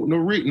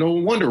no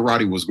wonder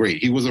Roddy was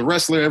great. He was a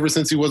wrestler ever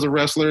since he was a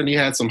wrestler, and he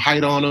had some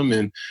height on him.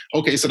 And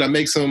okay, so that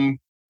makes him,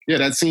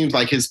 that seems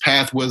like his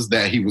path was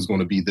that he was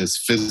going to be this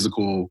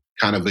physical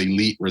kind of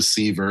elite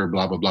receiver,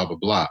 blah, blah, blah, blah,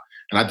 blah.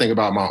 And I think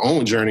about my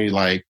own journey,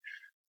 like,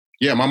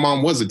 my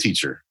mom was a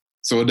teacher.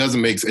 So it does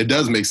make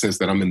sense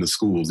that I'm in the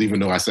schools, even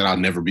though I said I'd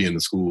never be in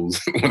the schools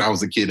when I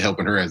was a kid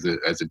helping her as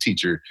a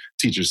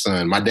teacher's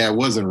son. My dad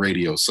was in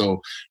radio.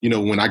 So,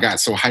 when I got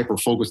so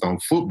hyper-focused on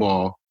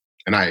football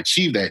and I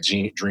achieved that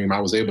dream, I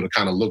was able to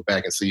kind of look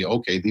back and see,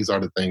 okay, these are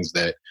the things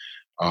that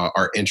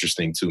are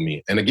interesting to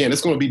me. And again,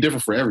 it's going to be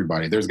different for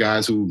everybody. There's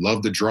guys who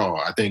love to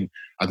draw. I think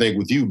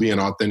with you being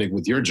authentic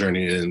with your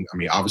journey, and I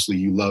mean, obviously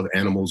you love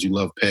animals, you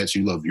love pets,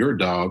 you love your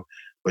dog,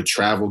 but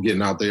travel,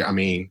 getting out there,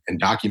 and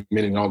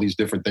documenting all these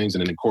different things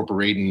and then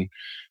incorporating,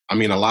 a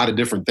lot of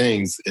different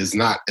things it's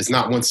not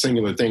one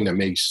singular thing that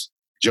makes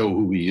Joe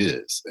who he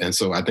is. And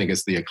so I think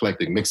it's the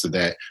eclectic mix of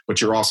that,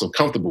 but you're also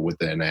comfortable with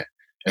that.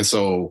 And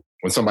so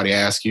when somebody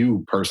asks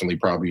you personally,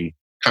 probably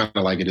kind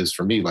of like it is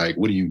for me, like,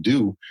 what do you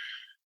do?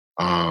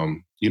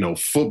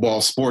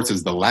 Football, sports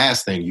is the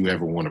last thing you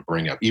ever want to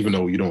bring up, even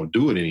though you don't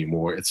do it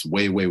anymore. It's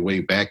way, way, way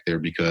back there,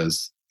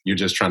 because you're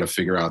just trying to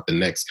figure out the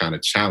next kind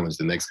of challenge,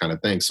 the next kind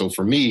of thing. So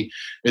for me,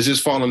 it's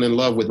just falling in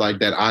love with like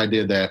that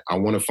idea that I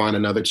want to find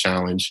another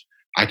challenge.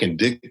 I can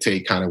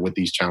dictate kind of what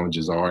these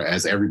challenges are,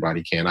 as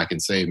everybody can. I can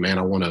say, man,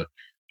 I want to,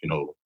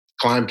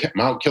 climb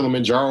Mount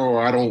Kilimanjaro,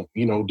 or I don't,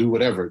 do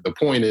whatever. The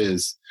point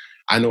is,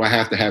 I know I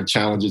have to have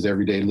challenges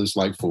every day, just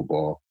like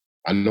football.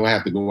 I know I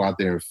have to go out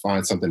there and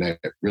find something that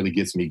really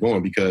gets me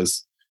going,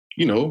 because,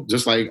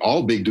 just like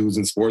all big dudes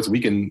in sports, we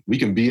can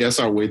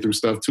BS our way through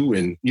stuff too,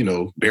 and,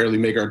 barely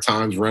make our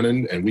times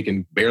running, and we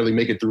can barely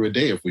make it through a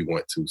day if we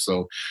want to.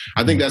 So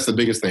I think that's the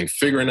biggest thing,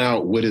 figuring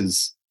out what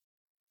does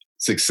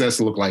success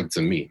look like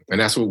to me.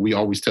 And that's what we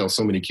always tell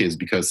so many kids,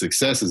 because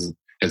success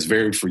has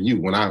varied for you.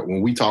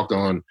 When we talked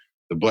on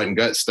the butt and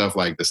gut stuff,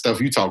 like the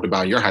stuff you talked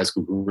about in your high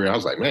school career, I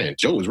was like, man,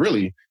 Joe was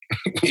really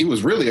he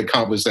was really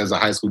accomplished as a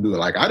high school dude.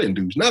 Like, I didn't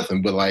do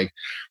nothing, but like,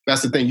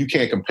 that's the thing. You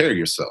can't compare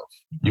yourself.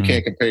 You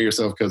can't compare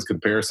yourself, because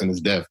comparison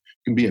is death.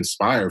 You can be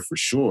inspired for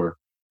sure,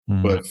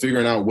 but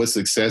figuring out what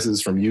success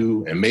is from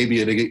you, and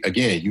maybe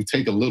again, you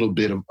take a little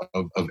bit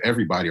of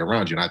everybody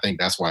around you. And I think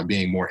that's why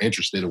being more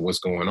interested in what's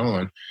going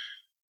on,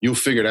 you'll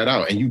figure that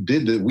out. And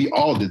we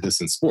all did this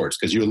in sports,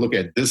 because you'll look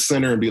at this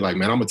center and be like,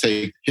 man, I'm going to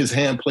take his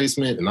hand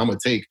placement, and I'm going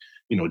to take,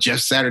 Jeff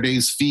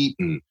Saturday's feet,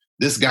 and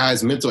this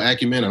guy's mental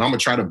acumen, and I'm going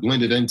to try to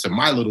blend it into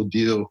my little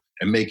deal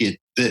and make it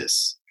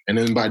this. And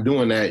then by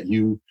doing that,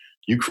 you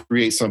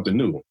create something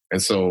new.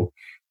 And so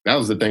that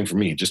was the thing for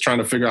me, just trying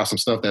to figure out some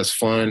stuff that's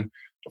fun.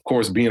 Of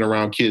course, being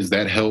around kids,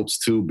 that helps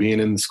too. Being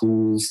in the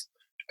schools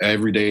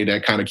every day,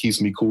 that kind of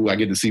keeps me cool. I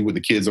get to see what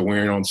the kids are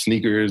wearing on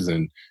sneakers,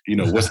 and,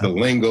 what's the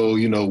lingo.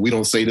 We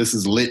don't say this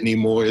is lit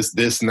anymore, it's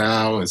this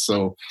now. And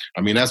so,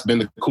 that's been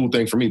the cool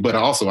thing for me. But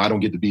also, I don't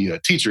get to be a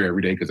teacher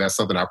every day, because that's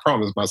something I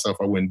promised myself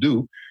I wouldn't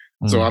do.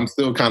 So I'm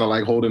still kind of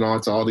like holding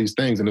on to all these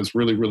things. And it's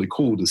really, really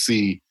cool to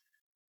see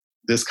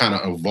this kind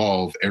of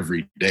evolve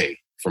every day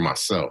for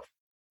myself.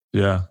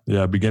 Yeah.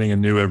 Yeah. Beginning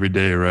anew every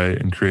day, right?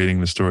 And creating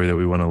the story that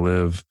we want to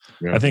live.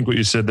 Yeah. I think what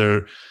you said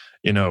there,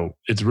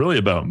 it's really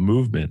about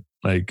movement,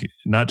 like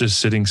not just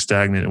sitting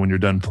stagnant when you're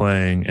done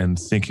playing and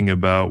thinking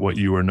about what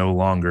you are no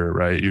longer,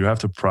 right? You have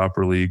to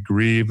properly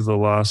grieve the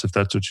loss if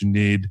that's what you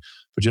need,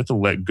 but you have to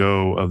let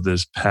go of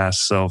this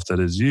past self that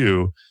is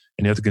you.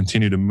 And you have to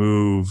continue to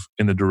move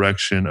in the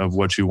direction of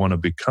what you want to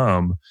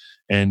become.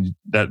 And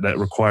that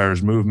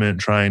requires movement,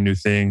 trying new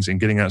things, and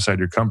getting outside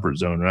your comfort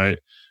zone, right?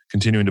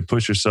 continuing to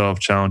push yourself,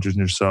 challenging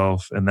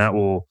yourself, and that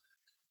will,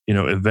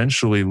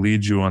 eventually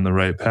lead you on the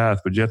right path.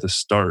 But you have to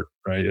start,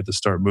 right? You have to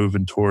start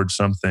moving towards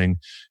something.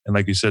 And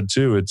like you said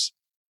too, it's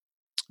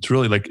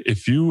really like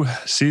if you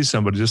see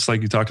somebody, just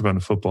like you talked about in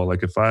football,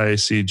 like if I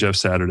see Jeff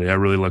Saturday, I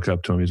really look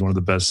up to him. He's one of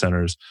the best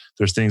centers.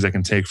 There's things I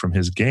can take from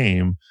his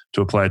game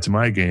to apply it to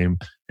my game.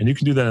 And you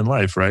can do that in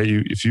life, right?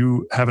 If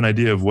you have an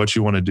idea of what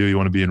you want to do, you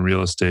want to be in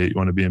real estate, you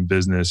want to be in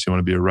business, you want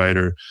to be a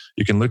writer,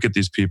 you can look at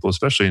these people,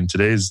 especially in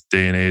today's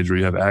day and age where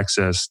you have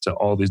access to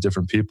all these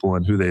different people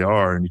and who they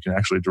are, and you can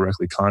actually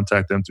directly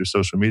contact them through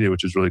social media,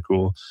 which is really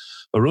cool.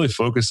 But really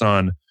focus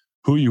on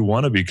who you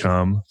want to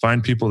become,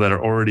 find people that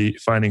are already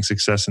finding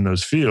success in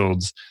those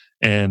fields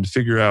and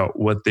figure out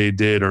what they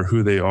did or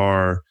who they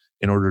are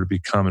in order to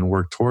become and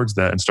work towards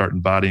that and start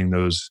embodying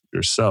those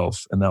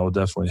yourself. And that will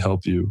definitely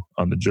help you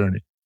on the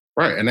journey.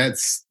 Right. And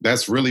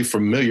that's really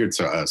familiar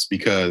to us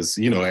because,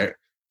 to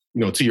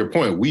your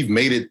point, we've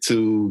made it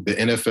to the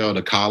NFL,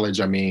 to college.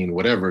 I mean,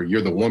 whatever,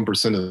 you're the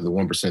 1% of the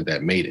 1%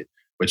 that made it,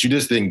 but you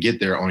just didn't get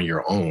there on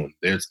your own.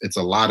 It's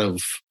a lot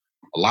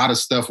of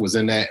stuff was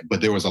in that,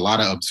 but there was a lot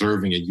of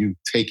observing and you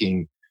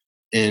taking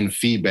in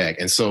feedback.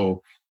 And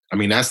so, I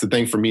mean, that's the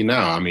thing for me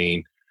now. I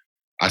mean,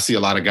 I see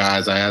a lot of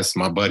guys, I ask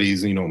my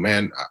buddies,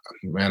 man,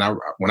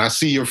 when I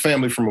see your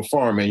family from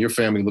afar, man, your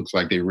family looks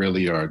like they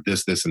really are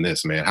this, and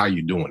this, man. How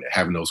you doing it?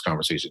 Having those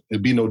conversations.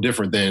 It'd be no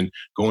different than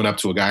going up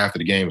to a guy after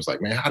the game. It's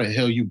like, man, how the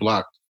hell you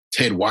block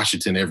Ted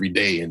Washington every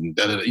day? And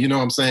you know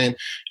what I'm saying?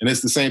 And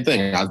it's the same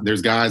thing.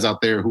 There's guys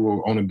out there who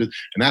are owning business.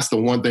 And that's the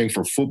one thing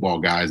for football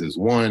guys is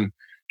one,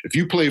 if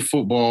you play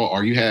football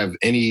or you have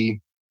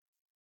any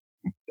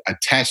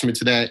attachment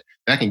to that,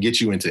 that can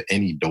get you into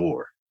any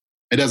door.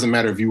 It doesn't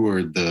matter if you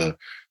were the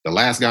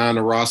last guy on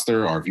the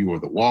roster or if you were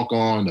the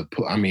walk-on.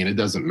 It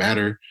doesn't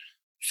matter.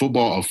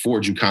 Football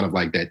affords you kind of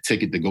like that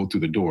ticket to go through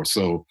the door.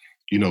 So,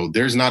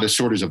 there's not a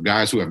shortage of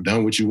guys who have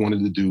done what you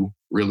wanted to do,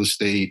 real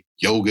estate,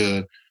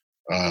 yoga,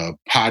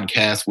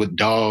 podcasts with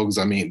dogs.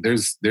 I mean,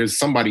 there's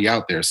somebody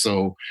out there.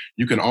 So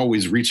you can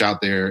always reach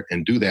out there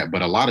and do that.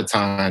 But a lot of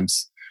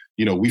times,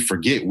 we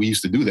forget we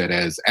used to do that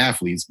as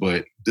athletes,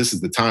 but this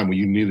is the time when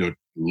you need to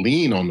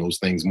lean on those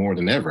things more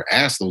than ever.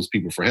 Ask those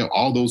people for help.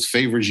 All those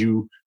favors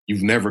you've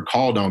never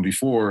called on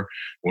before,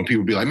 when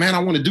people be like, man, I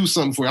want to do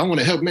something for you. I want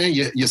to help, man.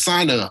 You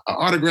signed an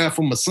autograph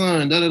for my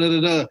son,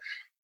 da-da-da-da-da.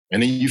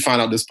 And then you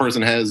find out this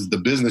person has the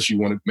business you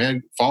want to,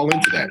 man, fall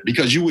into that.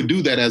 Because you would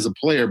do that as a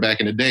player back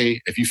in the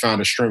day if you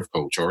found a strength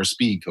coach or a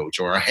speed coach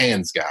or a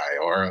hands guy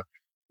or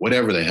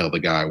whatever the hell the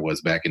guy was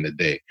back in the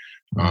day.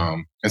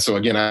 And so,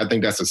 again, I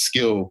think that's a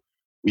skill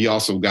we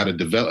also got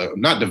to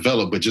not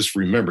develop, but just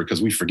remember,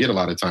 because we forget a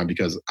lot of time,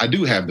 because I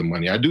do have the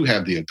money. I do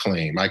have the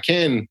acclaim. I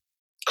can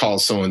call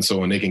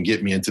so-and-so and they can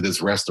get me into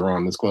this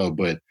restaurant, this club,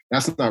 but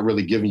that's not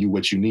really giving you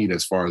what you need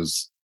as far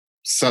as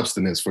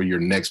substance for your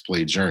next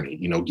play journey,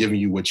 giving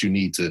you what you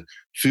need to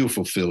feel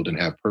fulfilled and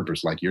have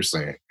purpose, like you're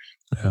saying.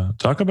 Yeah.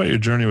 Talk about your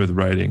journey with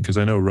writing, because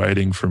I know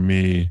writing for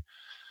me,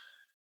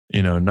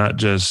 not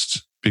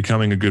just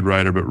becoming a good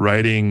writer, but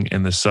writing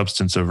and the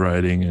substance of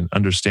writing and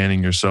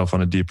understanding yourself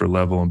on a deeper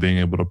level and being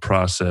able to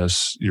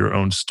process your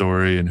own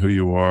story and who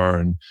you are.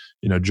 And,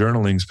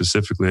 journaling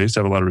specifically, I used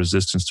to have a lot of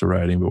resistance to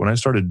writing, but when I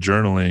started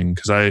journaling,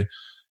 because I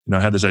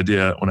had this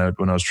idea when I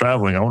was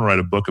traveling, I want to write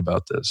a book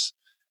about this.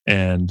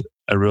 And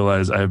I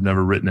realized I have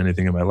never written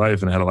anything in my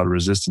life, and I had a lot of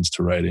resistance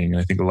to writing. And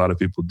I think a lot of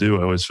people do.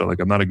 I always felt like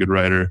I'm not a good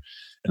writer.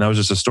 And that was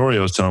just a story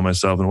I was telling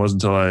myself. And it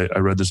wasn't until I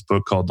read this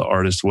book called The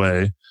Artist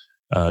Way,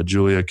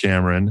 Julia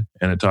Cameron,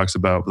 and it talks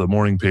about the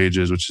morning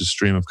pages, which is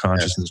stream of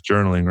consciousness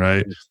journaling,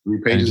 right?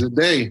 3 pages a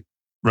day.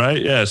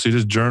 Right? Yeah. So you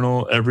just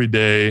journal every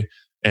day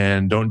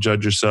and don't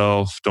judge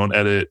yourself, don't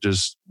edit,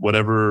 just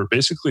whatever,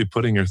 basically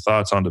putting your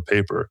thoughts onto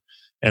paper.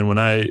 And when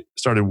I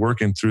started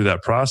working through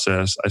that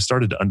process, I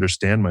started to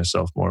understand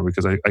myself more,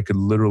 because I could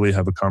literally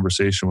have a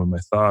conversation with my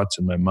thoughts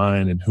and my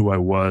mind and who I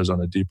was on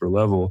a deeper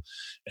level.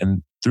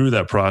 And through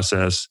that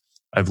process,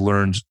 I've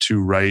learned to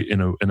write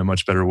in a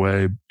much better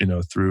way,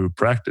 through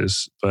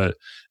practice. But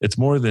it's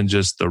more than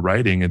just the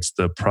writing. It's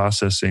the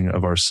processing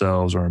of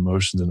ourselves, our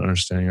emotions, and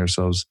understanding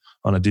ourselves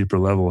on a deeper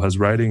level. Has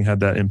writing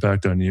had that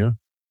impact on you?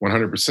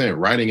 100%.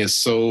 Writing is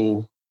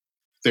so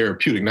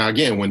therapeutic. Now,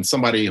 again,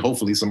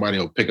 hopefully somebody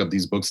will pick up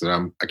these books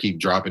that I keep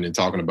dropping and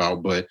talking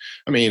about. But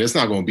I mean, it's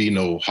not going to be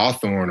no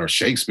Hawthorne or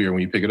Shakespeare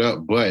when you pick it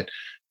up. But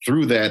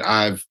through that,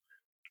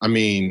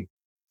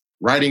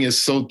 writing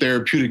is so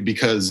therapeutic,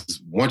 because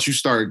once you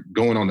start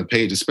going on the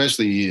page,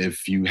 especially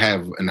if you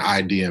have an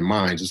idea in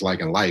mind, just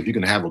like in life, you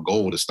can have a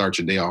goal to start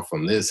your day off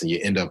from this and you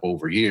end up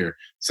over here.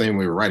 Same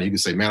way with writing. You can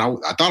say, man,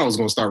 I thought I was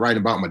going to start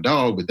writing about my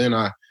dog, but then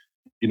I,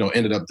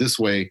 ended up this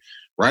way.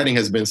 Writing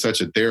has been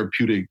such a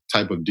therapeutic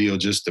type of deal,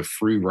 just to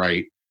free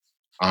write.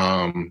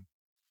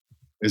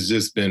 It's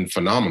just been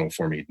phenomenal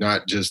for me,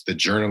 not just the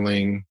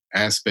journaling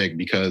aspect,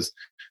 because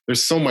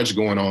there's so much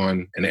going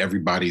on in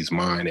everybody's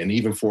mind. And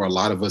even for a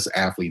lot of us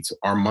athletes,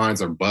 our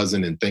minds are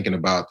buzzing and thinking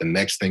about the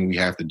next thing we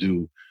have to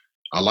do.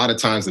 A lot of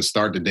times to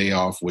start the day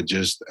off with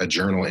just a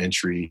journal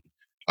entry,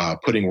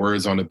 putting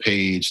words on the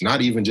page,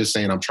 not even just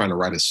saying I'm trying to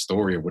write a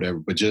story or whatever,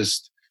 but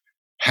just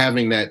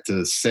having that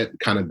to set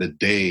kind of the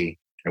day.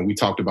 And we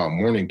talked about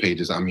morning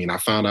pages. I mean, I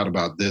found out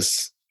about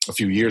this a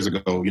few years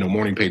ago.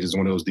 Morning pages is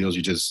one of those deals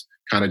you just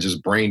kind of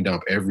just brain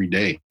dump every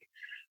day,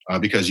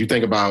 because you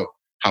think about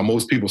how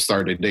most people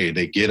start their day.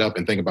 They get up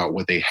and think about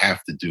what they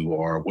have to do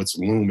or what's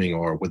looming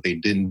or what they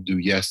didn't do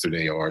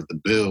yesterday or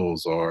the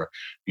bills, or,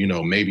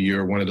 maybe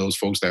you're one of those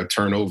folks that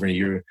turn over and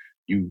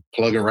you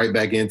plugging right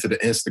back into the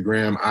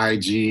Instagram,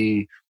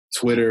 IG,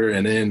 Twitter.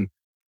 And then,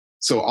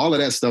 so all of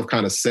that stuff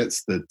kind of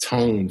sets the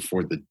tone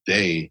for the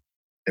day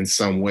in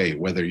some way,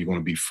 whether you're going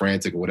to be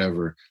frantic or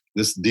whatever.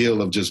 This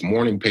deal of just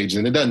morning pages,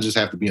 and it doesn't just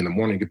have to be in the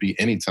morning, it could be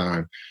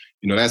anytime.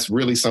 That's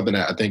really something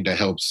that I think that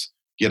helps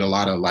get a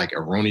lot of like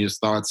erroneous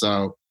thoughts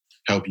out,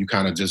 help you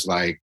kind of just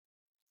like,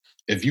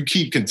 if you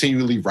keep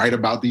continually write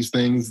about these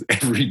things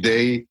every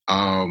day,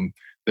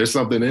 there's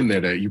something in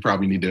there that you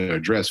probably need to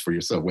address for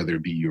yourself, whether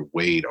it be your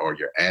weight or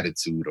your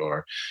attitude,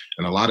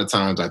 and a lot of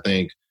times I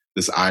think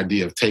this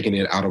idea of taking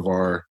it out of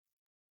our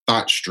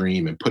thought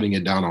stream and putting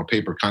it down on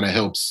paper kind of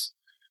helps,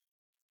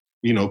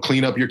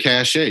 clean up your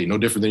cache, no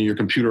different than your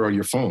computer or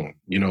your phone.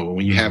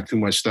 When you have too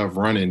much stuff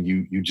running,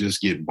 you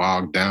just get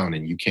bogged down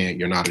and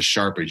you're not as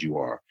sharp as you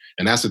are.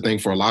 And that's the thing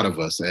for a lot of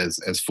us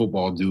as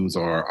football dudes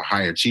or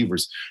high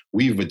achievers.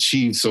 We've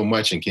achieved so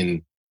much and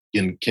can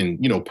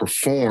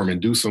perform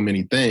and do so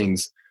many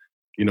things.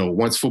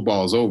 Once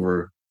football is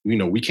over,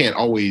 we can't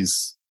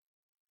always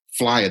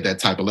fly at that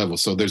type of level.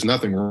 So there's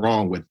nothing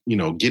wrong with,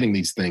 getting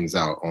these things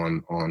out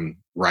on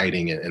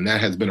writing. And that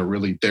has been a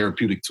really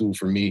therapeutic tool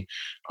for me.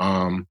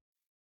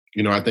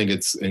 I think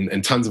it's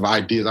and tons of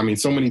ideas. I mean,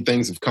 so many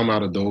things have come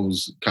out of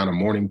those kind of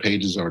morning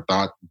pages or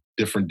thought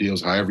different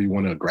deals, however you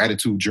want to.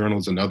 Gratitude journal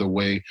is another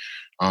way.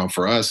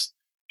 For us,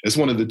 it's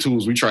one of the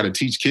tools we try to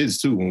teach kids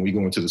too when we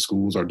go into the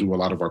schools or do a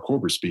lot of our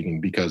corporate speaking,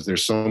 because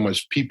there's so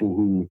much people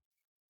who,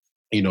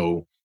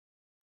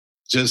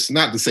 just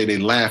not to say they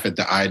laugh at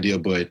the idea,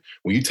 but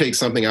when you take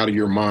something out of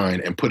your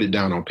mind and put it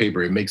down on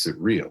paper, it makes it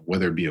real,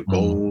 whether it be a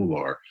goal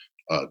or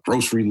a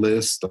grocery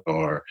list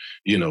or,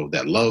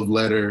 that love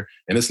letter.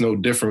 And it's no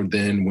different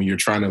than when you're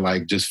trying to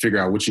like just figure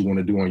out what you want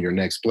to do on your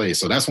next play.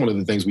 So that's one of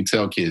the things we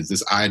tell kids,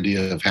 this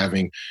idea of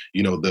having,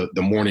 the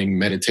morning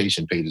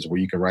meditation pages where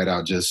you can write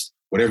out just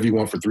whatever you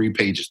want for 3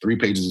 pages. 3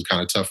 pages is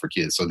kind of tough for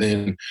kids. So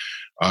then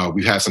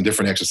we have some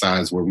different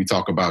exercises where we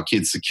talk about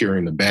kids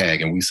securing the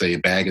bag. And we say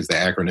bag is the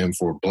acronym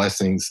for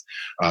blessings,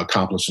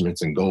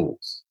 accomplishments, and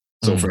goals.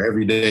 So for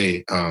every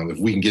day, if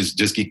we can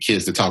just get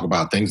kids to talk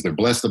about things they're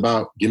blessed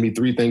about, give me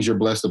 3 things you're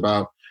blessed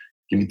about.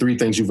 Give me 3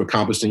 things you've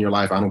accomplished in your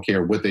life. I don't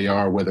care what they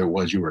are, whether it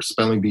was you were a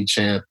spelling bee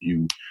champ,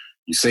 you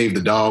saved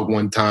the dog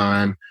one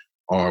time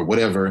or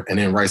whatever, and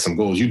then write some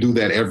goals. You do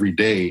that every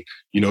day.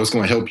 It's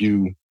going to help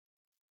you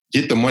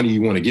get the money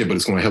you want to get, but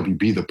it's going to help you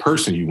be the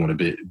person you want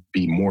to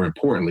be more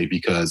importantly,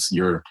 because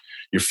you're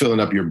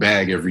filling up your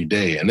bag every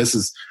day. And this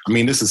is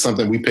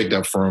something we picked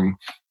up from,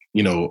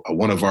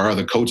 one of our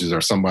other coaches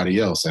or somebody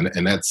else.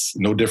 And that's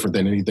no different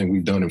than anything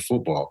we've done in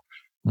football.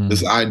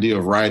 This idea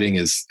of writing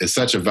is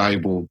such a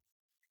valuable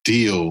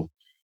deal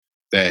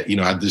that,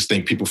 I just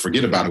think people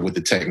forget about it with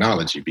the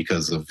technology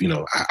because of,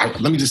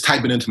 let me just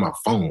type it into my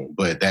phone.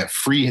 But that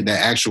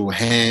actual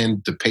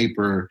hand to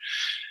paper,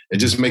 it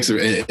just makes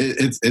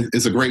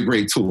it's a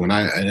great tool.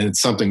 And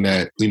it's something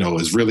that,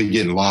 is really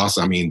getting lost.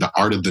 I mean, the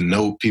art of the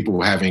note,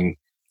 people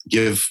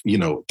give,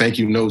 thank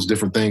you notes,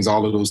 different things,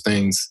 all of those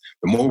things.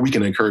 The more we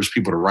can encourage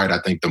people to write, I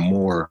think the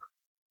more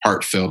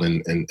heartfelt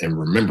and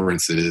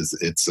remembrance it is.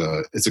 It's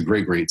a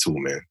great tool,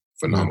 man.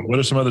 Phenomenal. What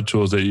are some other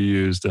tools that you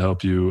use to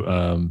help you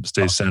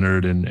stay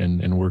centered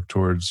and work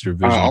towards your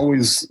vision?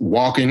 Always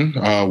walking,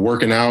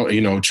 working out,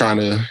 trying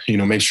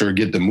to, make sure to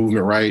get the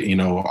movement right,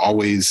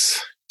 always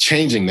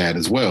changing that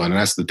as well. And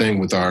that's the thing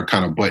with our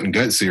kind of butt and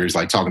gut series,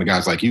 like talking to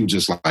guys like you,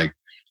 just like,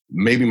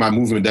 maybe my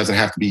movement doesn't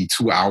have to be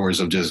 2 hours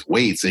of just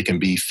weights. It can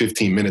be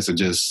 15 minutes of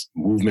just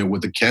movement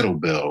with the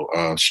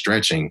kettlebell,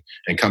 stretching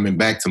and coming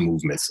back to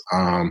movements.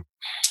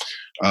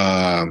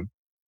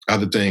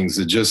 Other things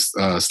are just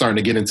starting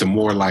to get into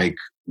more like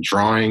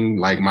drawing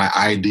like my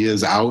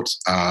ideas out.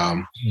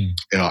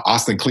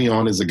 Austin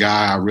Kleon is a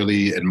guy I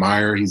really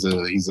admire. He's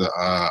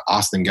a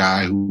Austin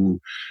guy who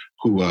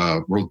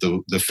wrote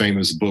the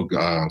famous book,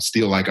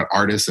 Steal Like an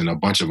Artist, and a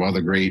bunch of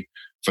other great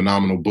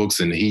phenomenal books.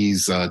 And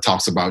he's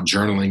talks about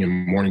journaling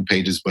and morning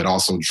pages, but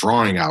also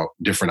drawing out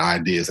different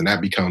ideas. And that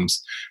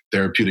becomes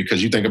therapeutic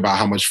because you think about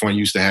how much fun you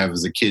used to have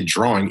as a kid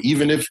drawing.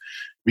 Even if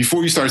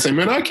before you start saying,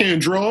 man, I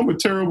can't draw, I'm a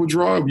terrible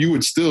drawer, you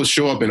would still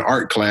show up in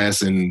art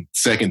class in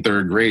 2nd,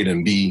 3rd grade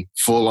and be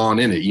full on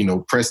in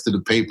it, pressed to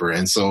the paper.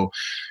 And so,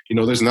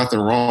 there's nothing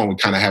wrong with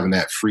kind of having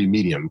that free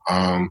medium.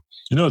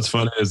 What's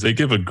funny is they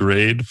give a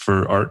grade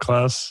for art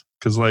class.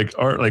 Because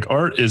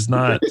art is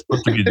not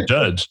supposed to be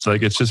judged. It's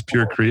like, it's just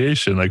pure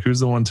creation. Like, who's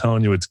the one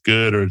telling you it's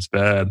good or it's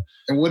bad?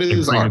 And what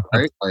is art,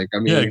 right?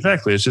 Yeah,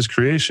 exactly. It's just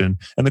creation.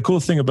 And the cool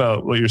thing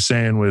about what you're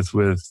saying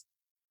with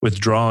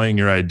drawing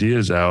your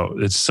ideas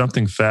out, it's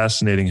something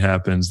fascinating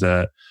happens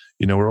that,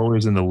 we're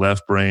always in the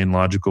left brain,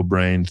 logical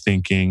brain,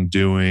 thinking,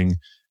 doing,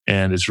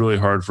 and it's really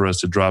hard for us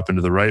to drop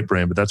into the right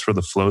brain. But that's where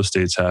the flow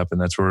states happen.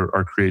 That's where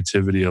our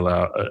creativity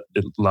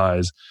it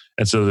lies.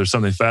 And so there's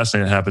something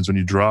fascinating that happens when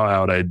you draw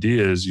out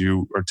ideas.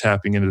 You are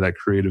tapping into that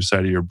creative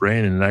side of your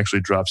brain, and it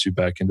actually drops you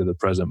back into the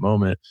present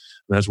moment.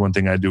 And that's one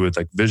thing I do with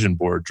like vision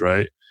boards,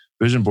 right?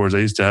 Vision boards, I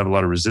used to have a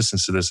lot of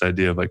resistance to this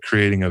idea of like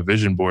creating a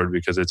vision board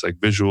because it's like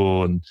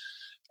visual, and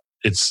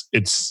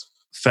it's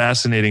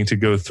fascinating to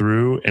go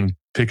through and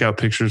pick out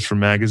pictures from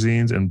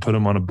magazines and put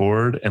them on a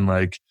board. And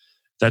like,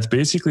 that's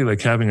basically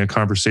like having a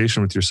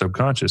conversation with your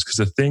subconscious, because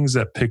the things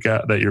that pick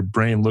out that your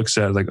brain looks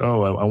at, like,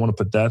 oh, I want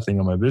to put that thing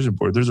on my vision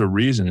board. There's a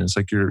reason. It's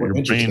like your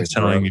brain's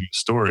telling you a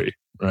story,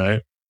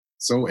 right?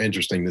 So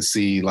interesting to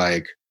see,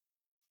 like,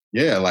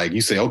 yeah, like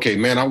you say, okay,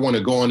 man, I want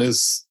to go on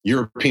this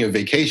European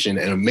vacation,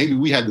 and maybe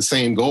we had the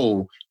same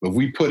goal, but if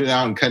we put it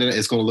out and cut it,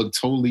 it's going to look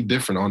totally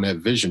different on that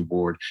vision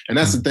board. And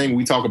that's the thing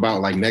we talk about,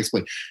 like next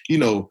play.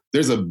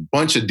 There's a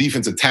bunch of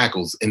defensive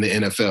tackles in the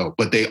NFL,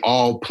 but they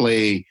all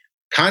play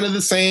kind of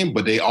the same,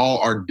 but they all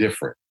are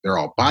different. They're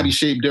all body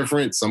shape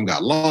different. Some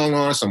got long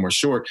arms, some are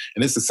short.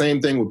 And it's the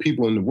same thing with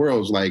people in the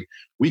world. It's like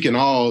we can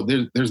all,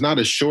 there's not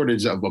a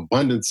shortage of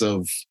abundance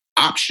of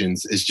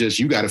options. It's just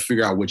you got to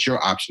figure out what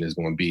your option is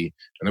going to be.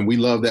 And then we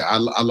love that. I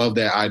love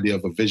that idea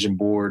of a vision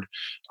board,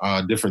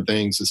 different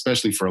things,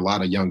 especially for a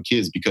lot of young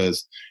kids,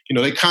 because,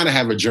 they kind of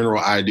have a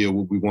general idea of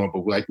what we want,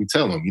 but like we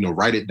tell them,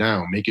 write it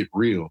down, make it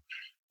real,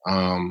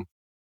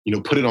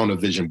 put it on a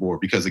vision board,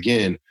 because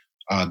again,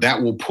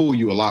 that will pull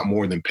you a lot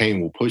more than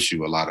pain will push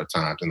you a lot of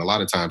times. And a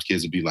lot of times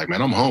kids will be like,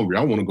 man, I'm hungry,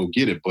 I want to go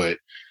get it. But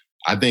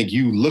I think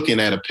you looking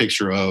at a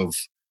picture of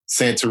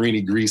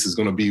Santorini, Greece is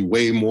going to be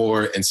way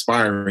more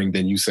inspiring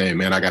than you saying,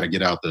 man, I got to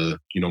get out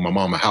my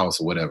mama house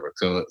or whatever.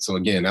 So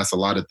again, that's a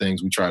lot of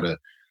things we try to,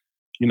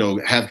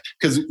 have,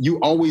 because you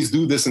always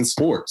do this in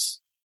sports.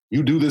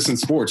 You do this in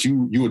sports.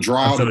 You will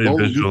draw out a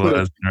goal. You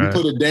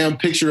put a damn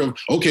picture of,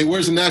 okay,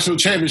 where's the national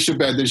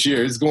championship at this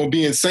year? It's going to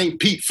be in St.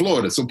 Pete,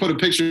 Florida. So put a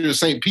picture of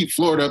St. Pete,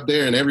 Florida up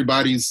there, and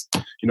everybody's,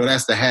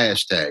 that's the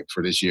hashtag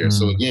for this year.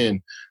 So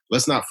again,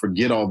 let's not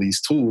forget all these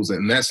tools.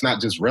 And that's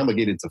not just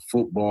relegated to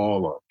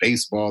football or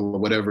baseball or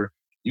whatever.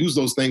 Use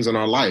those things in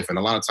our life. And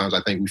a lot of times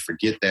I think we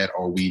forget that,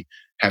 or we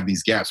have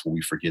these gaps where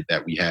we forget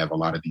that we have a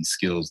lot of these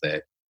skills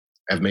that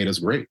have made us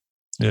great.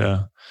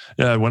 Yeah.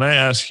 Yeah. When I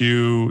ask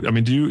you,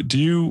 do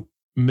you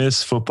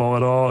miss football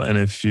at all? And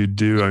if you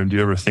do, do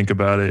you ever think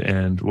about it?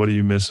 And what do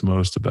you miss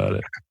most about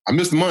it? I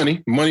miss the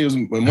money. Money was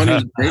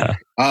great.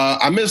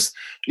 I miss,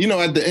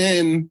 at the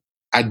end,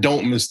 I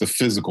don't miss the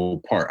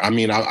physical part. I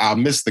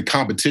miss the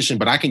competition,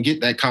 but I can get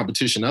that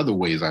competition other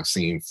ways. I've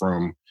seen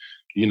from,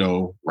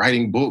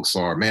 writing books,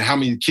 or man, how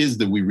many kids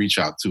did we reach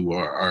out to,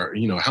 or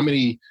how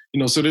many,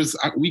 so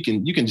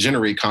you can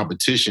generate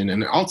competition,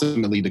 and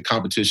ultimately the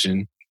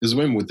competition is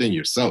within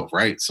yourself,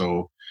 right?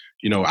 So,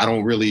 I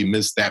don't really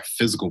miss that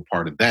physical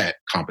part of that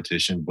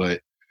competition, but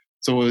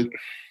so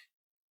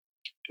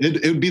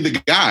it would be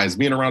the guys,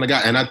 being around the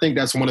guy. And I think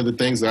that's one of the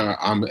things that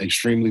I'm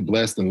extremely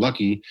blessed and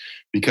lucky,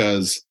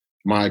 because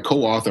my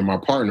co-author, my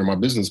partner, my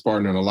business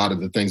partner, and a lot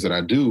of the things that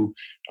I do,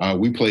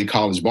 we play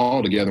college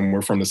ball together, and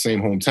we're from the same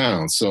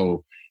hometown.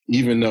 So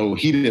even though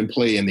he didn't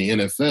play in the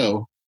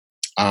NFL,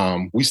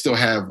 we still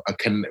have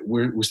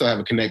we still have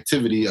a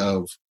connectivity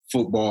of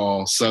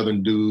football.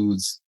 Southern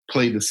dudes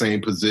played the same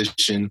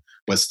position,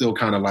 but still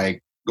kind of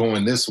like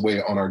going this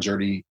way on our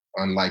journey,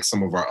 unlike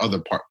some of our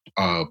other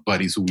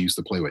buddies who we used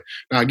to play with.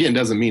 Now, again,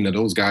 doesn't mean that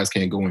those guys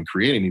can't go and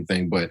create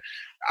anything, but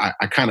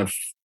I kind of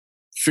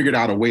figured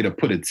out a way to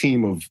put a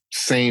team of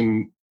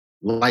same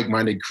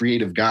like-minded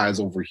creative guys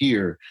over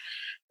here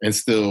and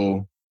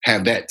still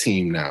have that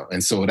team now.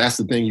 And so that's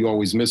the thing you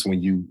always miss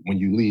when you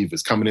leave,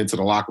 is coming into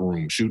the locker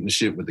room, shooting the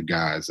shit with the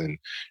guys, and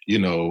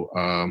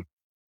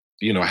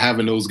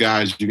having those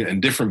guys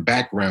and different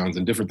backgrounds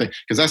and different things.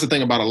 Because that's the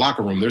thing about a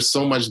locker room. There's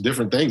so much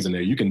different things in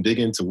there. You can dig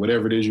into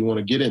whatever it is you want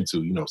to get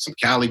into. Some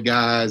Cali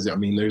guys.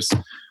 There's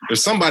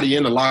somebody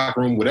in the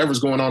locker room, whatever's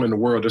going on in the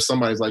world. There's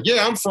somebody's like,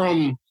 yeah, I'm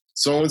from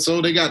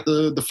so-and-so. They got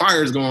the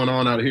fires going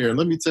on out here. And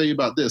let me tell you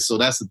about this. So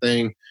that's the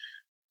thing.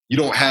 You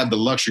don't have the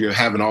luxury of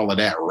having all of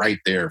that right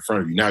there in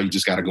front of you. Now you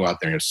just got to go out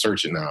there and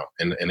search it now.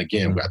 And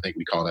again, I think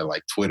we call that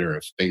like Twitter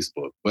and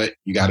Facebook. But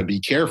you got to be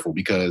careful,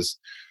 because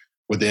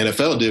what the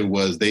NFL did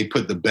was they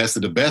put the best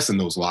of the best in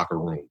those locker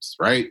rooms,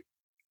 right?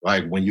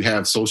 Like when you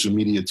have social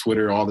media,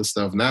 Twitter, all this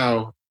stuff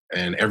now,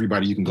 and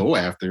everybody you can go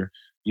after,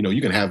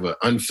 you can have an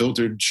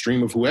unfiltered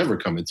stream of whoever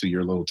come into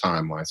your little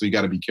timeline. So you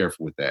got to be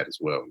careful with that as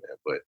well, man.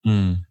 But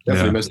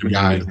definitely miss the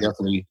guys.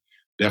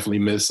 Definitely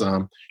miss,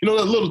 a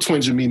little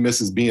twinge of me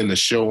misses being the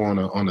show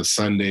on a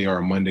Sunday or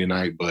a Monday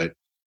night. But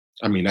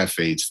that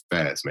fades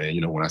fast, man.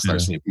 When I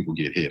start seeing people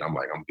get hit, I'm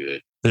like, I'm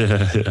good.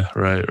 Yeah.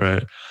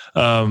 Right.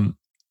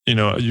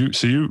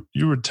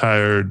 You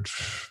retired,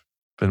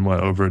 been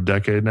over a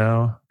decade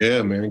now?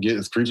 Yeah, man.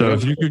 It's creeping. So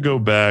if you could go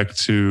back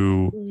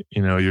to,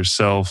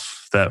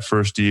 yourself that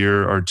first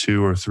year or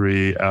 2 or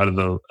 3 out of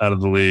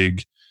the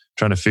league,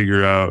 trying to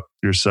figure out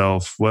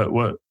yourself,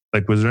 what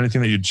Like, was there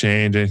anything that you'd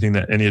change?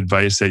 Any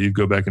advice that you'd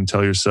go back and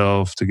tell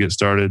yourself to get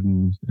started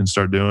and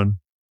start doing?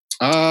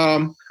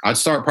 I'd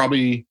start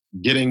probably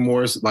getting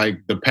more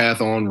like the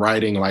path on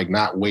writing, like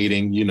not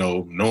waiting,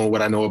 knowing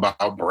what I know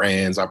about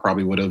brands. I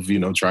probably would have,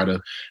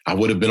 I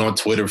would have been on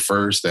Twitter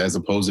first as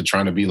opposed to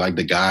trying to be like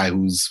the guy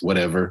who's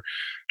whatever.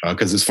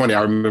 Because it's funny,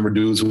 I remember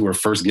dudes who were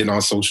first getting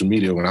on social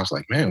media when I was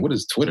like, man, what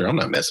is Twitter? I'm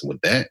not messing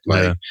with that.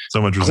 Like,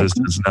 so much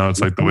resistance. Now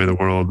it's like the way the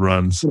world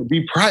runs.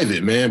 Be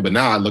private, man. But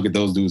now I look at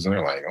those dudes and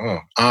they're like,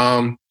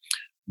 oh.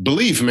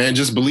 Belief, man,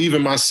 just believe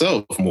in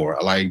myself more.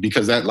 Like,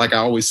 because that, like I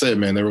always said,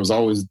 man, there was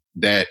always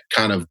that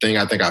kind of thing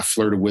I think I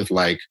flirted with.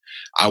 Like,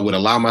 I would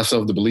allow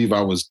myself to believe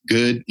I was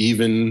good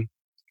even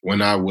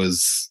when I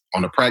was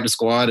on a practice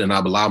squad, and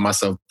I'd allow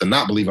myself to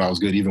not believe I was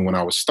good even when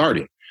I was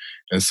starting.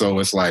 And so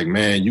it's like,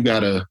 man, you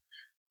can't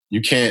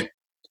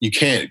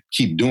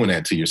keep doing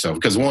that to yourself,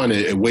 because one,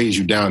 it weighs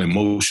you down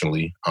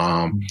emotionally.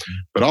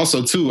 But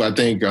also too, I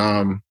think,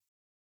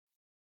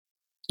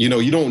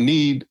 you don't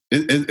need,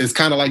 it's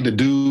kind of like the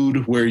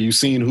dude where you've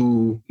seen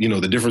who,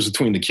 the difference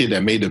between the kid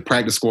that made the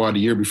practice squad the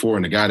year before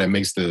and the guy that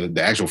makes the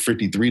actual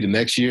 53 the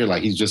next year.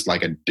 Like, he's just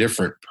like a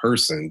different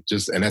person,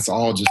 and that's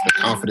all just the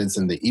confidence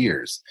in the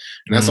ears.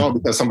 And that's all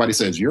because somebody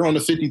says, you're on the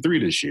 53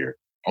 this year,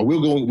 or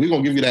we're going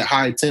to give you that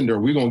high tender, or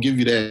we're going to give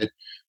you that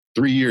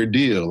 3-year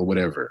deal or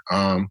whatever.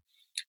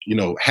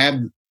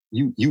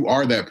 You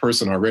are that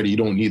person already. You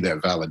don't need that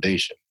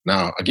validation.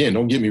 Now, again,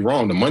 don't get me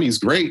wrong. The money's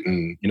great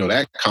and,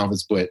 that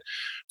confidence, but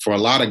for a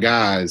lot of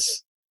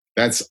guys,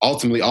 that's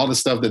ultimately all the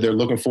stuff that they're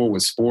looking for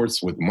with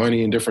sports, with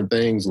money and different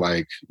things.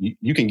 Like,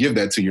 you can give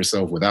that to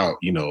yourself without,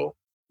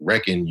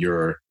 wrecking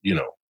your,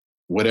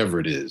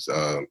 whatever it is,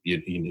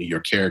 your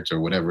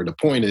character, whatever. The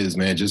point is,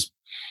 man,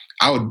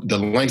 the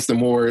Langston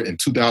Moore in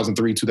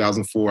 2003,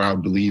 2004, I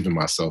would believe in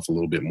myself a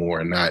little bit more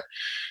and not,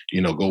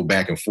 go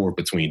back and forth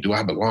between, do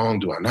I belong?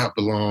 Do I not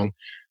belong?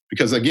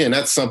 Because again,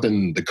 that's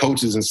something the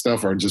coaches and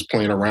stuff are just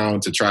playing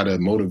around to try to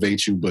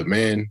motivate you. But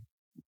man,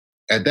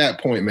 at that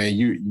point, man,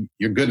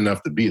 you're good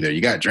enough to be there.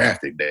 You got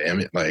drafted, damn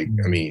it. Like,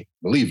 I mean,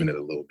 believe in it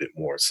a little bit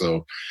more.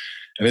 So,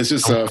 and it's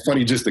just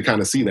funny just to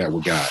kind of see that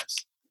with guys.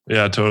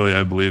 Yeah, totally.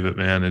 I believe it,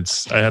 man.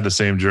 I had the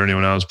same journey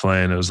when I was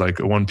playing. It was like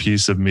one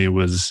piece of me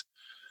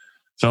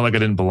felt like I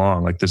didn't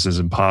belong. Like, this is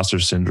imposter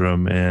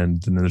syndrome.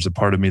 And then there's a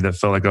part of me that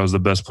felt like I was the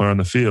best player on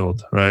the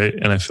field. Right.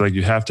 And I feel like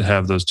you have to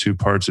have those two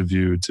parts of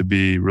you to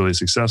be really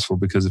successful,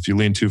 because if you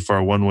lean too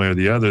far one way or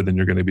the other, then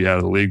you're going to be out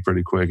of the league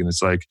pretty quick. And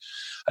it's like,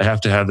 I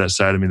have to have that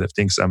side of me that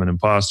thinks I'm an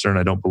imposter and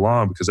I don't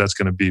belong, because that's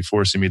going to be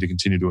forcing me to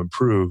continue to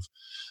improve.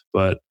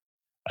 But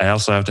I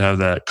also have to have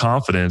that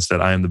confidence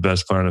that I am the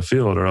best player on the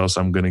field, or else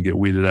I'm going to get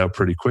weeded out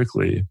pretty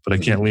quickly. But I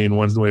can't lean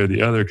one way or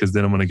the other, because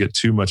then I'm going to get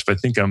too much. If I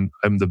think I'm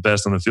the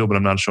best on the field, but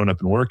I'm not showing up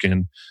and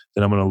working,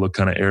 then I'm going to look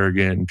kind of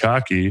arrogant and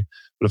cocky.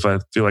 But if I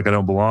feel like I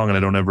don't belong and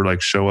I don't ever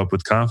like show up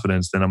with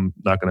confidence, then I'm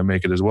not going to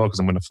make it as well, because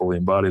I'm going to fully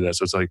embody that.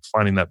 So it's like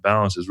finding that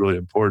balance is really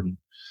important.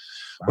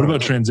 What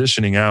about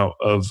transitioning out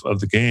of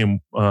the game?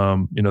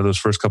 Those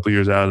first couple of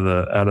years out of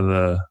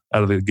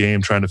the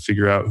game, trying to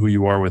figure out who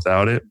you are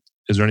without it.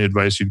 Is there any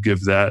advice you'd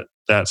give that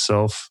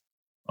self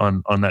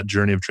on that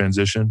journey of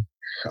transition?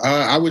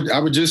 I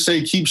would just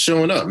say keep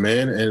showing up,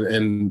 man,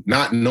 and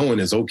not knowing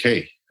is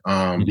okay.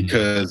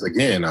 Because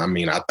again, I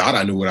mean, I thought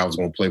I knew what I was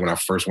going to play when I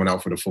first went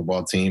out for the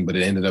football team, but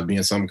it ended up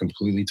being something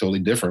completely, totally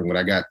different when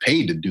I got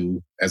paid to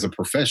do as a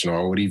professional,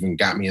 or what even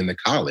got me into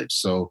college.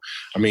 So,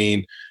 I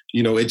mean,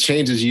 it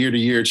changes year to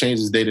year,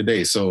 changes day to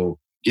day. So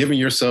giving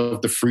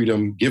yourself the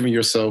freedom, giving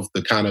yourself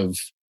the kind of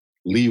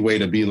leeway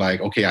to be like,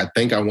 okay, I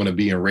think I want to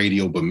be in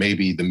radio, but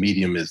maybe the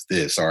medium is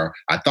this, or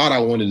I thought I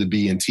wanted to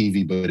be in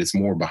TV, but it's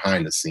more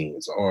behind the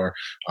scenes, or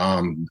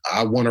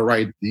I want to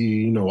write,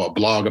 a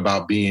blog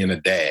about being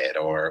a dad,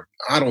 or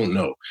I don't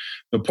know.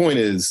 The point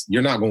is,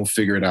 you're not going to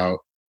figure it out,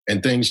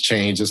 and things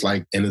change just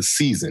like in a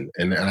season.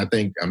 And I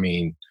think, I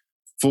mean,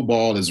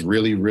 football is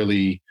really,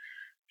 really,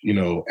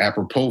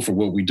 apropos for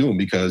what we do,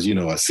 because,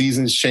 a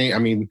season's change. I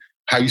mean,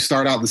 how you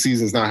start out the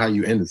season is not how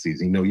you end the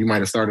season. You might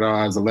have started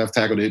out as a left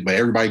tackle, but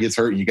everybody gets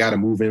hurt and you got to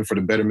move in for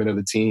the betterment of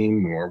the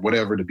team or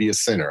whatever to be a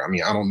center. I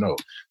mean, I don't know.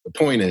 The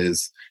point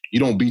is,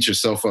 you don't beat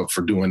yourself up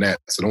for doing that.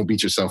 So don't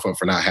beat yourself up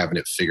for not having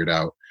it figured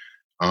out.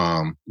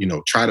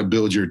 Try to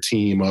build your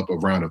team up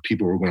around the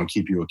people who are going to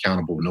keep you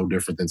accountable, no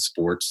different than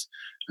sports.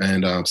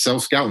 And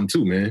self-scouting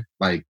too, man.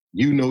 Like,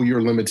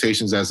 your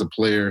limitations as a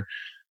player.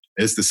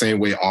 It's the same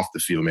way off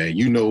the field, man.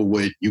 You know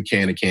what you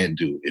can and can't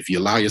do. If you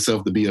allow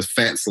yourself to be a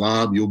fat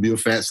slob, you'll be a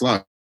fat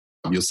slob.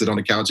 You'll sit on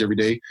the couch every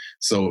day.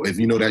 So if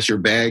you know that's your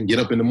bag, get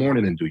up in the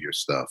morning and do your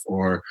stuff.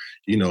 Or,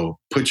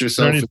 put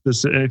yourself...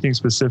 Anything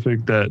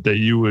specific that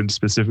you would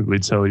specifically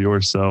tell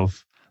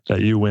yourself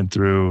that you went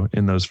through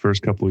in those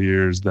first couple of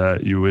years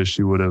that you wish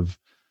you would have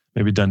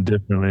maybe done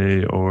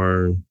differently,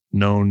 or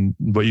known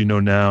what you know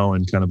now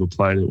and kind of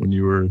applied it when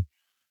you were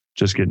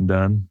just getting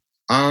done?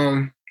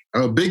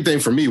 A big thing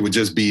for me would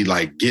just be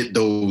like get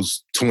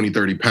those 20,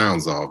 30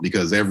 pounds off,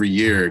 because every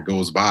year it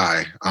goes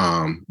by,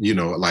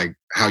 like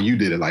how you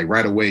did it, like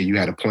right away you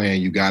had a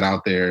plan, you got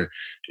out there,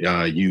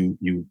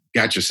 you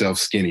got yourself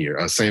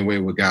skinnier. Same way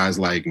with guys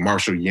like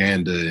Marshall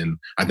Yanda, and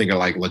I think I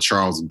like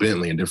LaCharles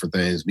Bentley and different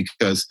things,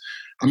 because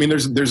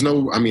there's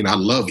no, I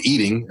love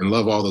eating and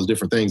love all those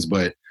different things,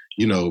 but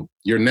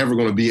you're never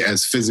going to be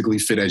as physically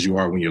fit as you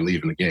are when you're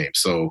leaving the game.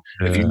 So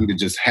if you need to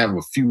just have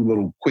a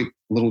few quick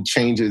little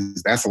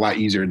changes, that's a lot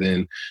easier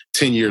than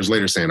 10 years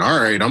later saying, all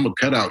right, I'm going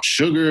to cut out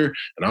sugar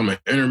and I'm going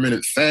to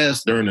intermittent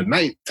fast during the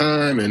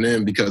nighttime. And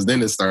then, because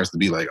then it starts to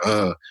be like,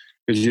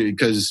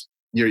 because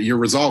your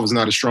resolve is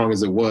not as strong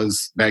as it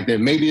was back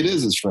then. Maybe it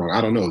is as strong. I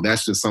don't know.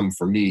 That's just something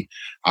for me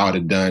I would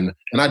have done.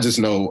 And I just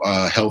know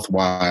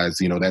health-wise,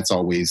 that's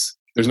always,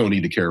 there's no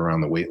need to carry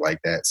around the weight like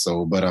that.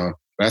 So, but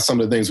that's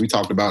some of the things we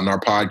talked about in our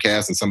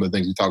podcast, and some of the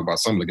things we talk about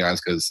some of the guys,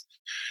 because,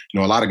 a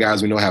lot of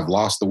guys we know have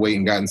lost the weight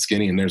and gotten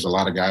skinny, and there's a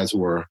lot of guys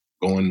who are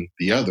going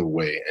the other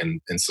way. And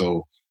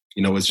so,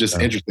 it's just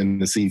interesting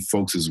to see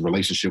folks'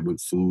 relationship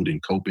with food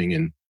and coping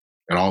and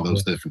all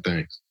those different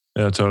things.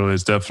 Yeah, totally.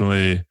 It's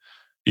definitely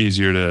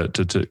easier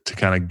to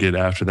kind of get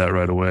after that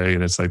right away.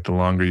 And it's like the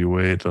longer you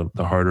wait, the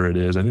harder it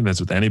is. I think that's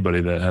with anybody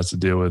that has to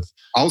deal with.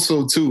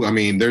 Also, too,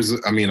 there's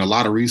a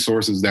lot of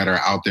resources that are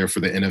out there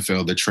for the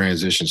NFL, the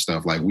transition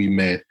stuff. Like we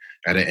met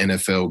at an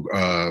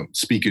NFL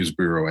speakers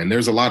bureau, and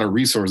there's a lot of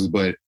resources,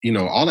 but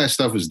all that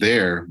stuff is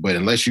there. But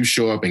unless you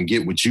show up and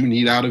get what you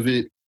need out of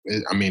it,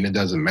 it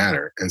doesn't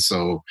matter. And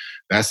so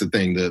that's the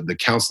thing, the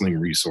counseling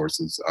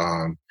resources,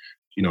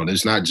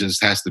 there's not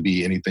just has to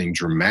be anything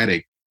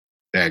dramatic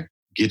that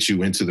get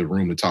you into the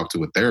room to talk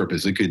to a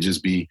therapist. It could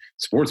just be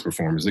sports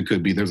performance. It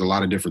could be, there's a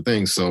lot of different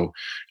things. So,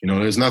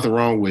 there's nothing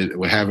wrong with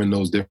having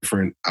those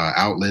different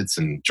outlets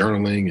and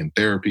journaling and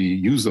therapy.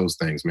 Use those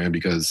things, man,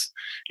 because,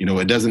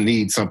 it doesn't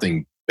need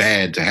something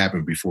bad to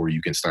happen before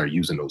you can start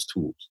using those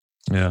tools.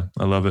 Yeah,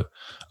 I love it.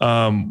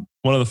 One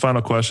of the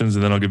final questions,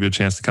 and then I'll give you a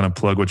chance to kind of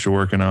plug what you're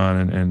working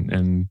on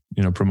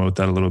and promote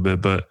that a little bit.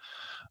 But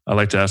I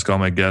like to ask all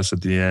my guests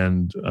at the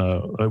end,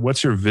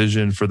 what's your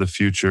vision for the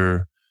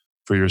future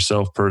for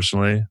yourself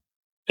personally,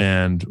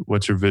 and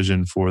what's your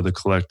vision for the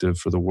collective,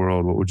 for the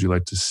world? What would you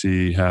like to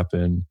see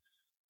happen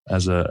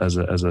as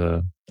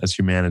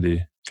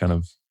humanity kind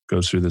of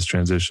goes through this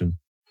transition?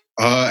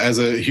 As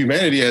a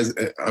humanity,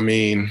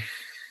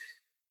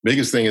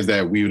 biggest thing is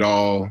that we would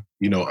all,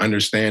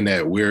 understand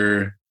that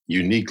we're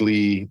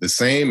uniquely the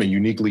same and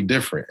uniquely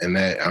different, and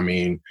that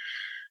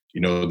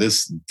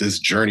this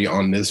journey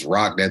on this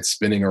rock that's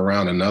spinning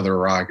around another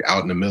rock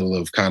out in the middle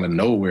of kind of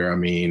nowhere.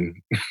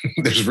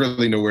 There's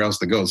really nowhere else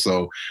to go.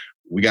 So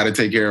we got to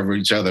take care of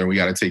each other, and we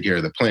got to take care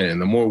of the planet.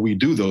 And the more we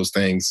do those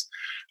things,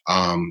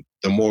 the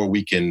more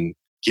we can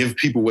give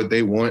people what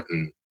they want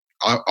and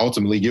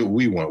ultimately get what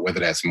we want, whether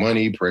that's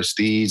money,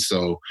 prestige.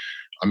 So,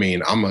 I'm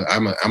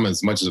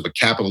as much of a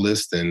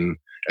capitalist and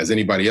as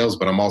anybody else,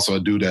 but I'm also a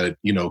dude that,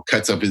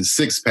 cuts up his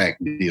 6-pack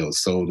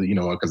deals. So,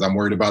 because I'm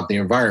worried about the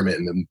environment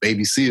and the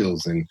baby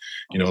seals, and,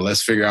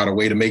 let's figure out a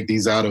way to make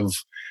these out of,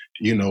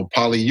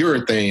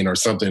 polyurethane or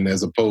something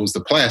as opposed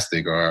to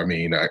plastic, or,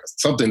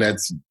 something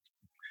that's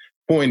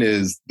point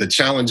is the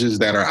challenges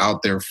that are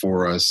out there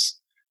for us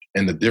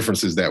and the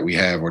differences that we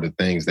have are the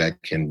things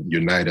that can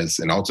unite us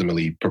and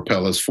ultimately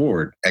propel us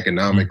forward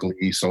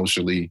economically,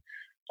 socially,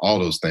 all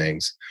those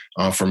things.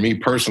 For me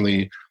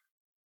personally,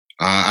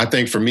 I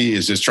think for me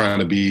is just trying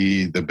to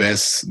be the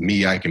best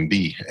me I can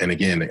be. And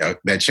again,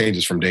 that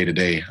changes from day to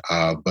day.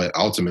 But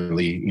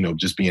ultimately,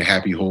 just being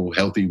happy, whole,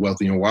 healthy,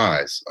 wealthy, and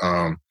wise.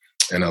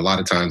 And a lot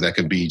of times that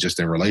could be just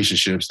in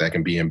relationships, that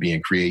can be in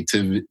being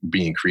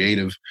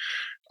creative,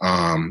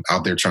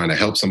 out there trying to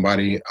help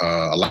somebody,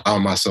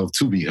 allowing myself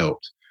to be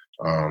helped.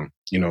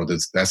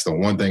 That's the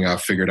one thing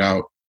I've figured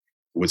out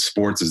with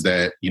sports is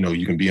that,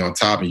 you can be on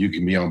top and you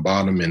can be on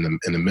bottom in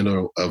the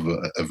middle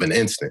of an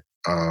instant.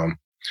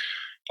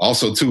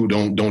 Also, too,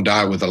 don't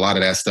die with a lot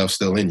of that stuff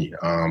still in you.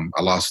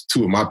 I lost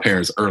 2 of my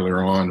parents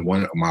earlier on.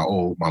 One,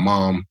 my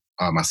mom,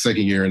 my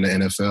second year in the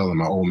NFL, and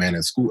my old man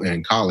in school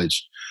and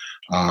college.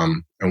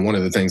 And one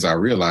of the things I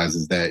realized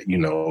is that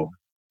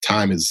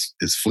time is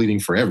fleeting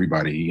for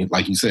everybody.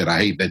 Like you said, I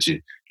hate that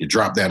you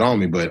dropped that on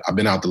me, but I've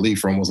been out the league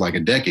for almost like a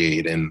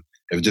decade, and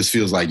it just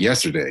feels like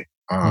yesterday.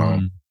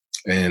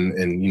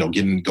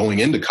 And going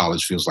into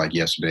college feels like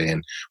yesterday.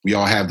 And we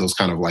all have those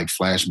kind of like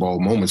flashbulb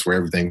moments where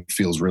everything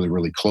feels really,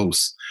 really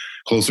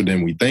closer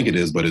than we think it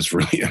is, but it's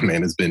really,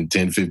 it's been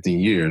 10, 15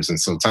 years. And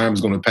so time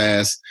is going to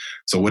pass.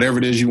 So whatever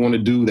it is you want to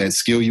do, that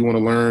skill you want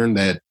to learn,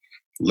 that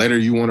letter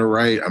you want to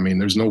write,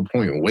 there's no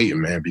point in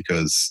waiting, man,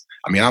 because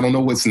I don't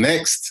know what's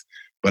next,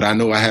 but I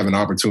know I have an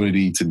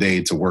opportunity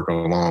today to work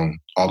along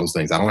all those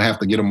things. I don't have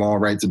to get them all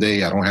right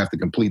today. I don't have to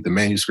complete the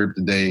manuscript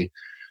today.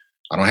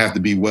 I don't have to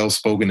be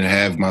well-spoken and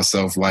have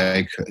myself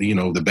like,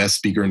 the best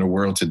speaker in the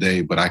world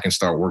today, but I can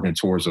start working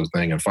towards those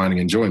things and finding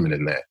enjoyment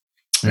in that.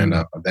 Mm-hmm.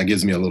 And that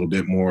gives me a little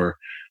bit more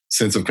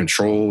sense of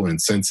control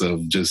and sense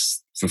of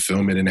just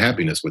fulfillment and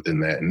happiness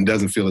within that. And it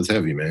doesn't feel as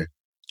heavy, man.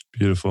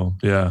 Beautiful.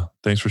 Yeah.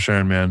 Thanks for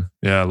sharing, man.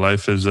 Yeah.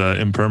 Life is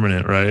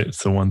impermanent, right?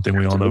 It's the one thing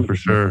we all know for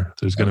sure.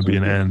 There's going to be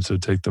an end. So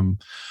take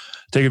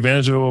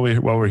advantage of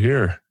it while we're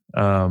here.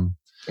 100%.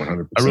 I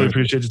really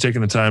appreciate you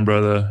taking the time,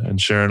 brother, and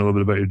sharing a little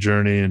bit about your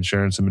journey and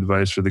sharing some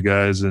advice for the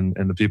guys and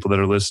the people that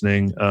are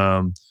listening.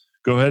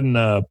 Go ahead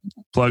and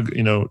plug,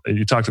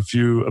 you talked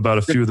about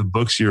a few of the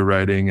books you're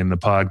writing and the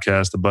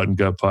podcast, the Button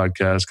Gut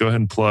podcast. Go ahead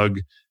and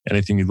plug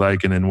anything you'd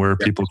like and then where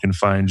people can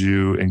find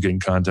you and get in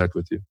contact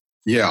with you.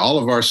 Yeah, all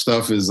of our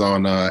stuff is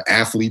on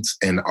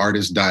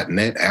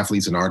athletesandartists.net.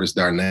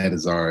 Athletesandartists.net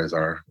is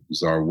our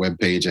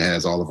webpage. It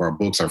has all of our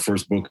books. Our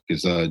first book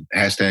is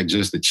hashtag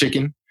Just the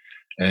Chicken.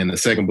 And the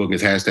second book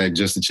is hashtag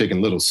Just the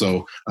Chicken Little.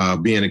 So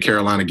being a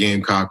Carolina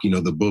Gamecock,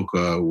 the book,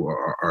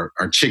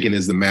 our chicken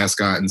is the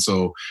mascot. And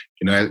so,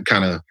 that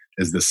kind of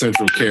is the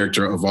central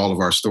character of all of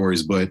our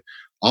stories. But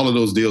all of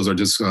those deals are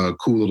just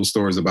cool little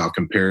stories about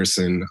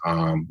comparison.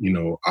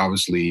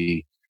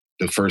 Obviously,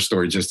 the first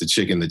story, Just the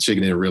chicken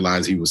didn't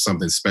realize he was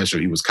something special.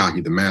 He was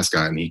Cocky the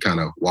mascot, and he kind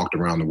of walked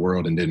around the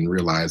world and didn't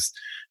realize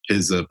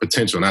his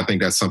potential. And I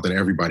think that's something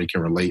everybody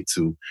can relate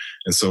to.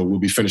 And so we'll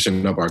be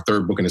finishing up our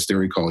third book in the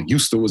series called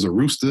Houston Was a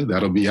Rooster.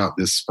 That'll be out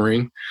this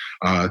spring.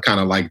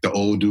 Kind of like the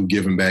old dude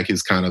giving back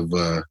his kind of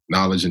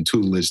knowledge and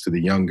tutelage to the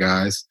young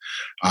guys.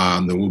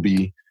 Then we'll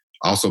be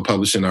also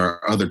publishing our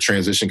other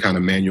transition kind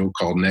of manual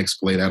called Next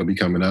Play. That'll be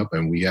coming up.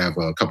 And we have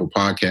a couple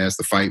podcasts,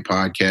 the Fight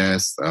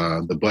Podcast,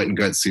 the Button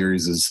Gut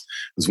series is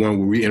one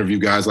where we interview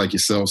guys like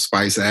yourself,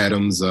 Spice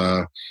Adams,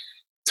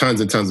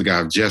 tons and tons of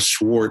guys, Jeff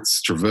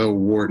Schwartz, Travell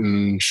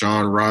Wharton,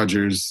 Sean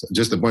Rogers,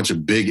 just a bunch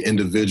of big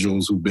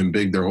individuals who've been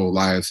big their whole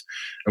lives.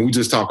 And we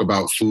just talk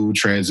about food,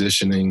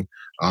 transitioning,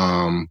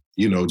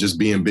 just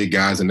being big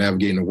guys and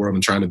navigating the world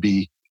and trying to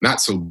be not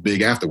so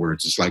big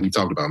afterwards. Just like we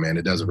talked about, man,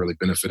 it doesn't really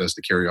benefit us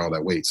to carry all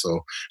that weight.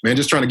 So, man,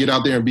 just trying to get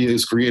out there and be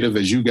as creative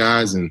as you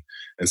guys and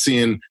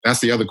seeing, that's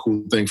the other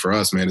cool thing for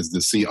us, man, is to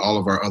see all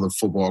of our other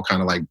football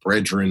kind of like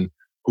brethren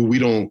who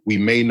we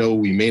may know,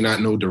 we may not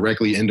know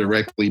directly,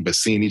 indirectly, but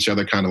seeing each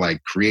other kind of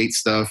like create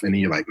stuff. And then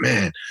you're like,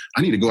 man,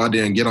 I need to go out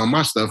there and get on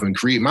my stuff and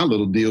create my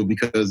little deal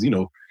because,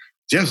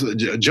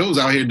 Joe's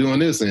out here doing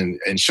this and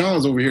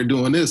Sean's over here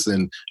doing this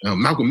and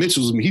Malcolm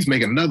Mitchell's, he's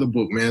making another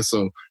book, man.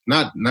 So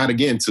not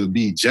again to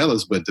be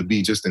jealous, but to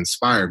be just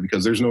inspired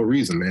because there's no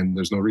reason, man.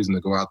 There's no reason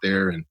to go out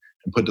there and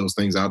put those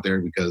things out there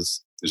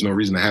because there's no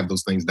reason to have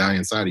those things die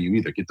inside of you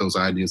either. Get those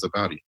ideas up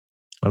out of you.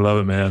 I love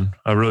it, man.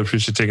 I really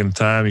appreciate taking the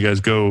time. You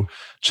guys go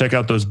check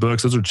out those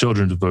books. Those are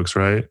children's books,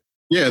 right?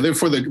 Yeah, they're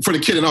for the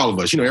kid and all of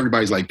us.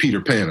 Everybody's like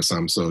Peter Pan or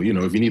something. So,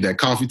 if you need that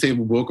coffee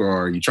table book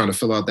or you're trying to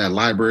fill out that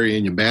library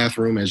in your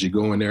bathroom as you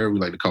go in there, we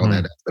like to call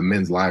that the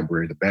men's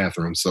library, the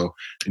bathroom. So,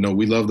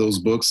 we love those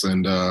books.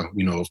 And,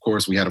 of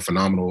course, we had a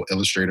phenomenal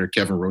illustrator,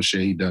 Kevin Roche.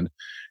 He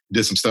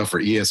did some stuff for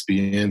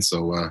ESPN.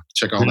 So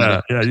check all that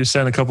out. Yeah, you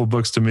sent a couple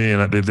books to me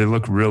and they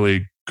look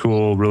really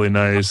cool, really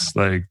nice.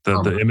 Like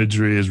the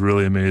imagery is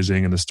really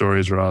amazing and the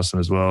stories are awesome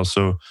as well.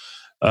 So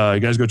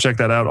you guys go check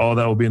that out. All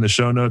that will be in the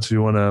show notes. If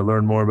you want to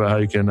learn more about how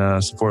you can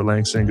support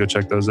Langston, go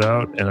check those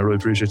out. And I really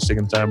appreciate you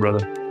taking the time,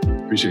 brother.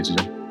 Appreciate you,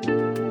 Joe.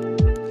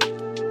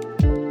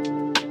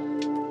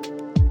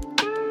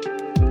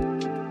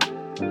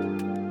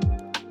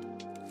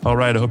 All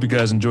right. I hope you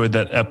guys enjoyed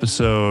that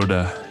episode.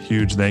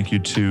 Huge thank you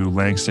to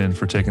Langston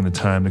for taking the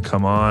time to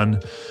come on.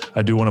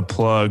 I do want to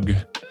plug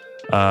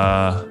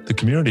the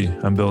community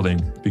I'm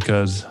building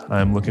because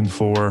I'm looking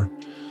for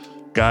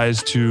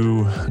guys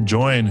to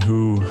join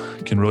who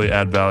can really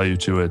add value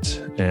to it.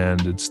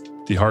 And it's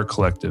the Heart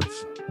Collective.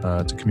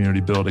 It's a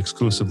community built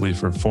exclusively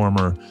for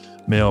former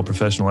male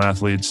professional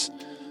athletes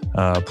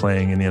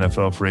playing in the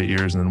NFL for 8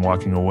 years and then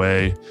walking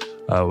away.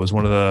 It was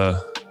one of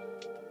the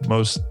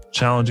most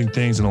challenging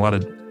things in a lot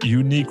of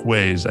unique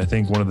ways. I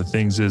think one of the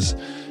things is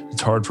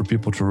it's hard for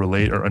people to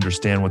relate or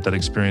understand what that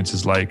experience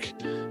is like,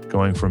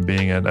 going from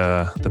being at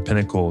the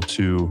pinnacle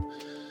to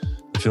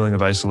the feeling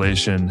of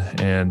isolation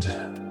and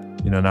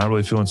not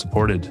really feeling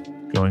supported,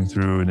 going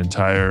through an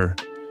entire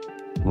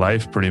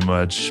life pretty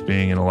much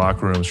being in a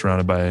locker room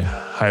surrounded by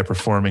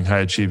high-performing,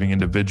 high-achieving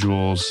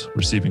individuals,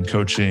 receiving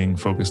coaching,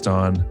 focused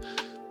on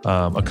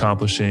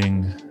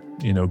accomplishing,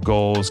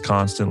 goals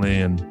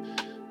constantly. And,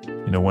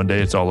 one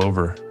day it's all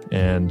over.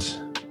 And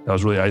that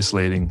was really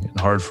isolating and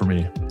hard for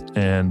me.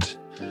 And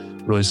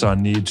really saw a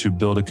need to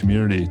build a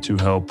community to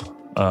help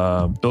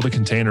build a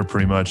container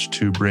pretty much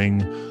to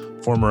bring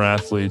former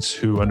athletes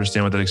who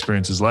understand what that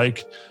experience is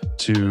like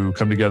to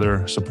come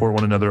together, support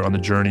one another on the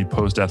journey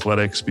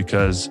post-athletics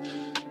because,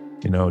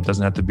 it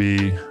doesn't have to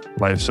be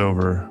life's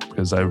over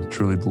because I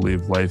truly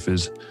believe life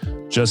is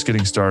just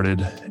getting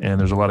started and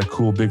there's a lot of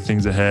cool big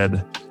things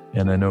ahead.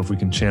 And I know if we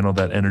can channel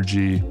that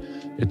energy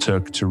it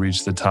took to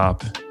reach the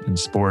top in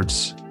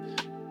sports,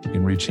 we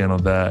can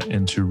rechannel that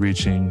into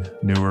reaching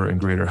newer and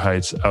greater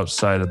heights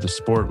outside of the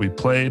sport we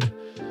played.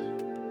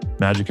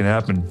 Magic can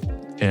happen.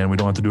 And we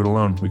don't have to do it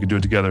alone. We can do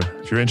it together.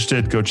 If you're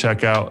interested, go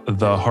check out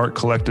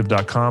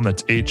theheartcollective.com.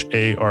 That's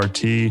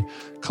HART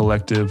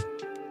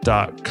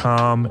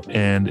collective.com.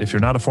 And if you're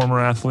not a former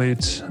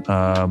athlete,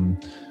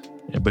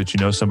 but you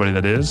know somebody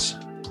that is,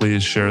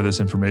 please share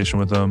this information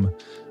with them.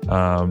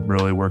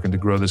 Really working to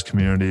grow this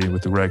community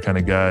with the right kind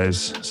of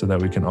guys so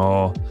that we can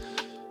all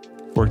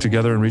work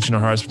together and reaching our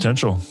highest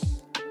potential.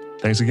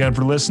 Thanks again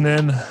for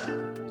listening.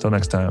 Until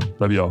next time.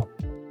 Love you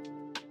all.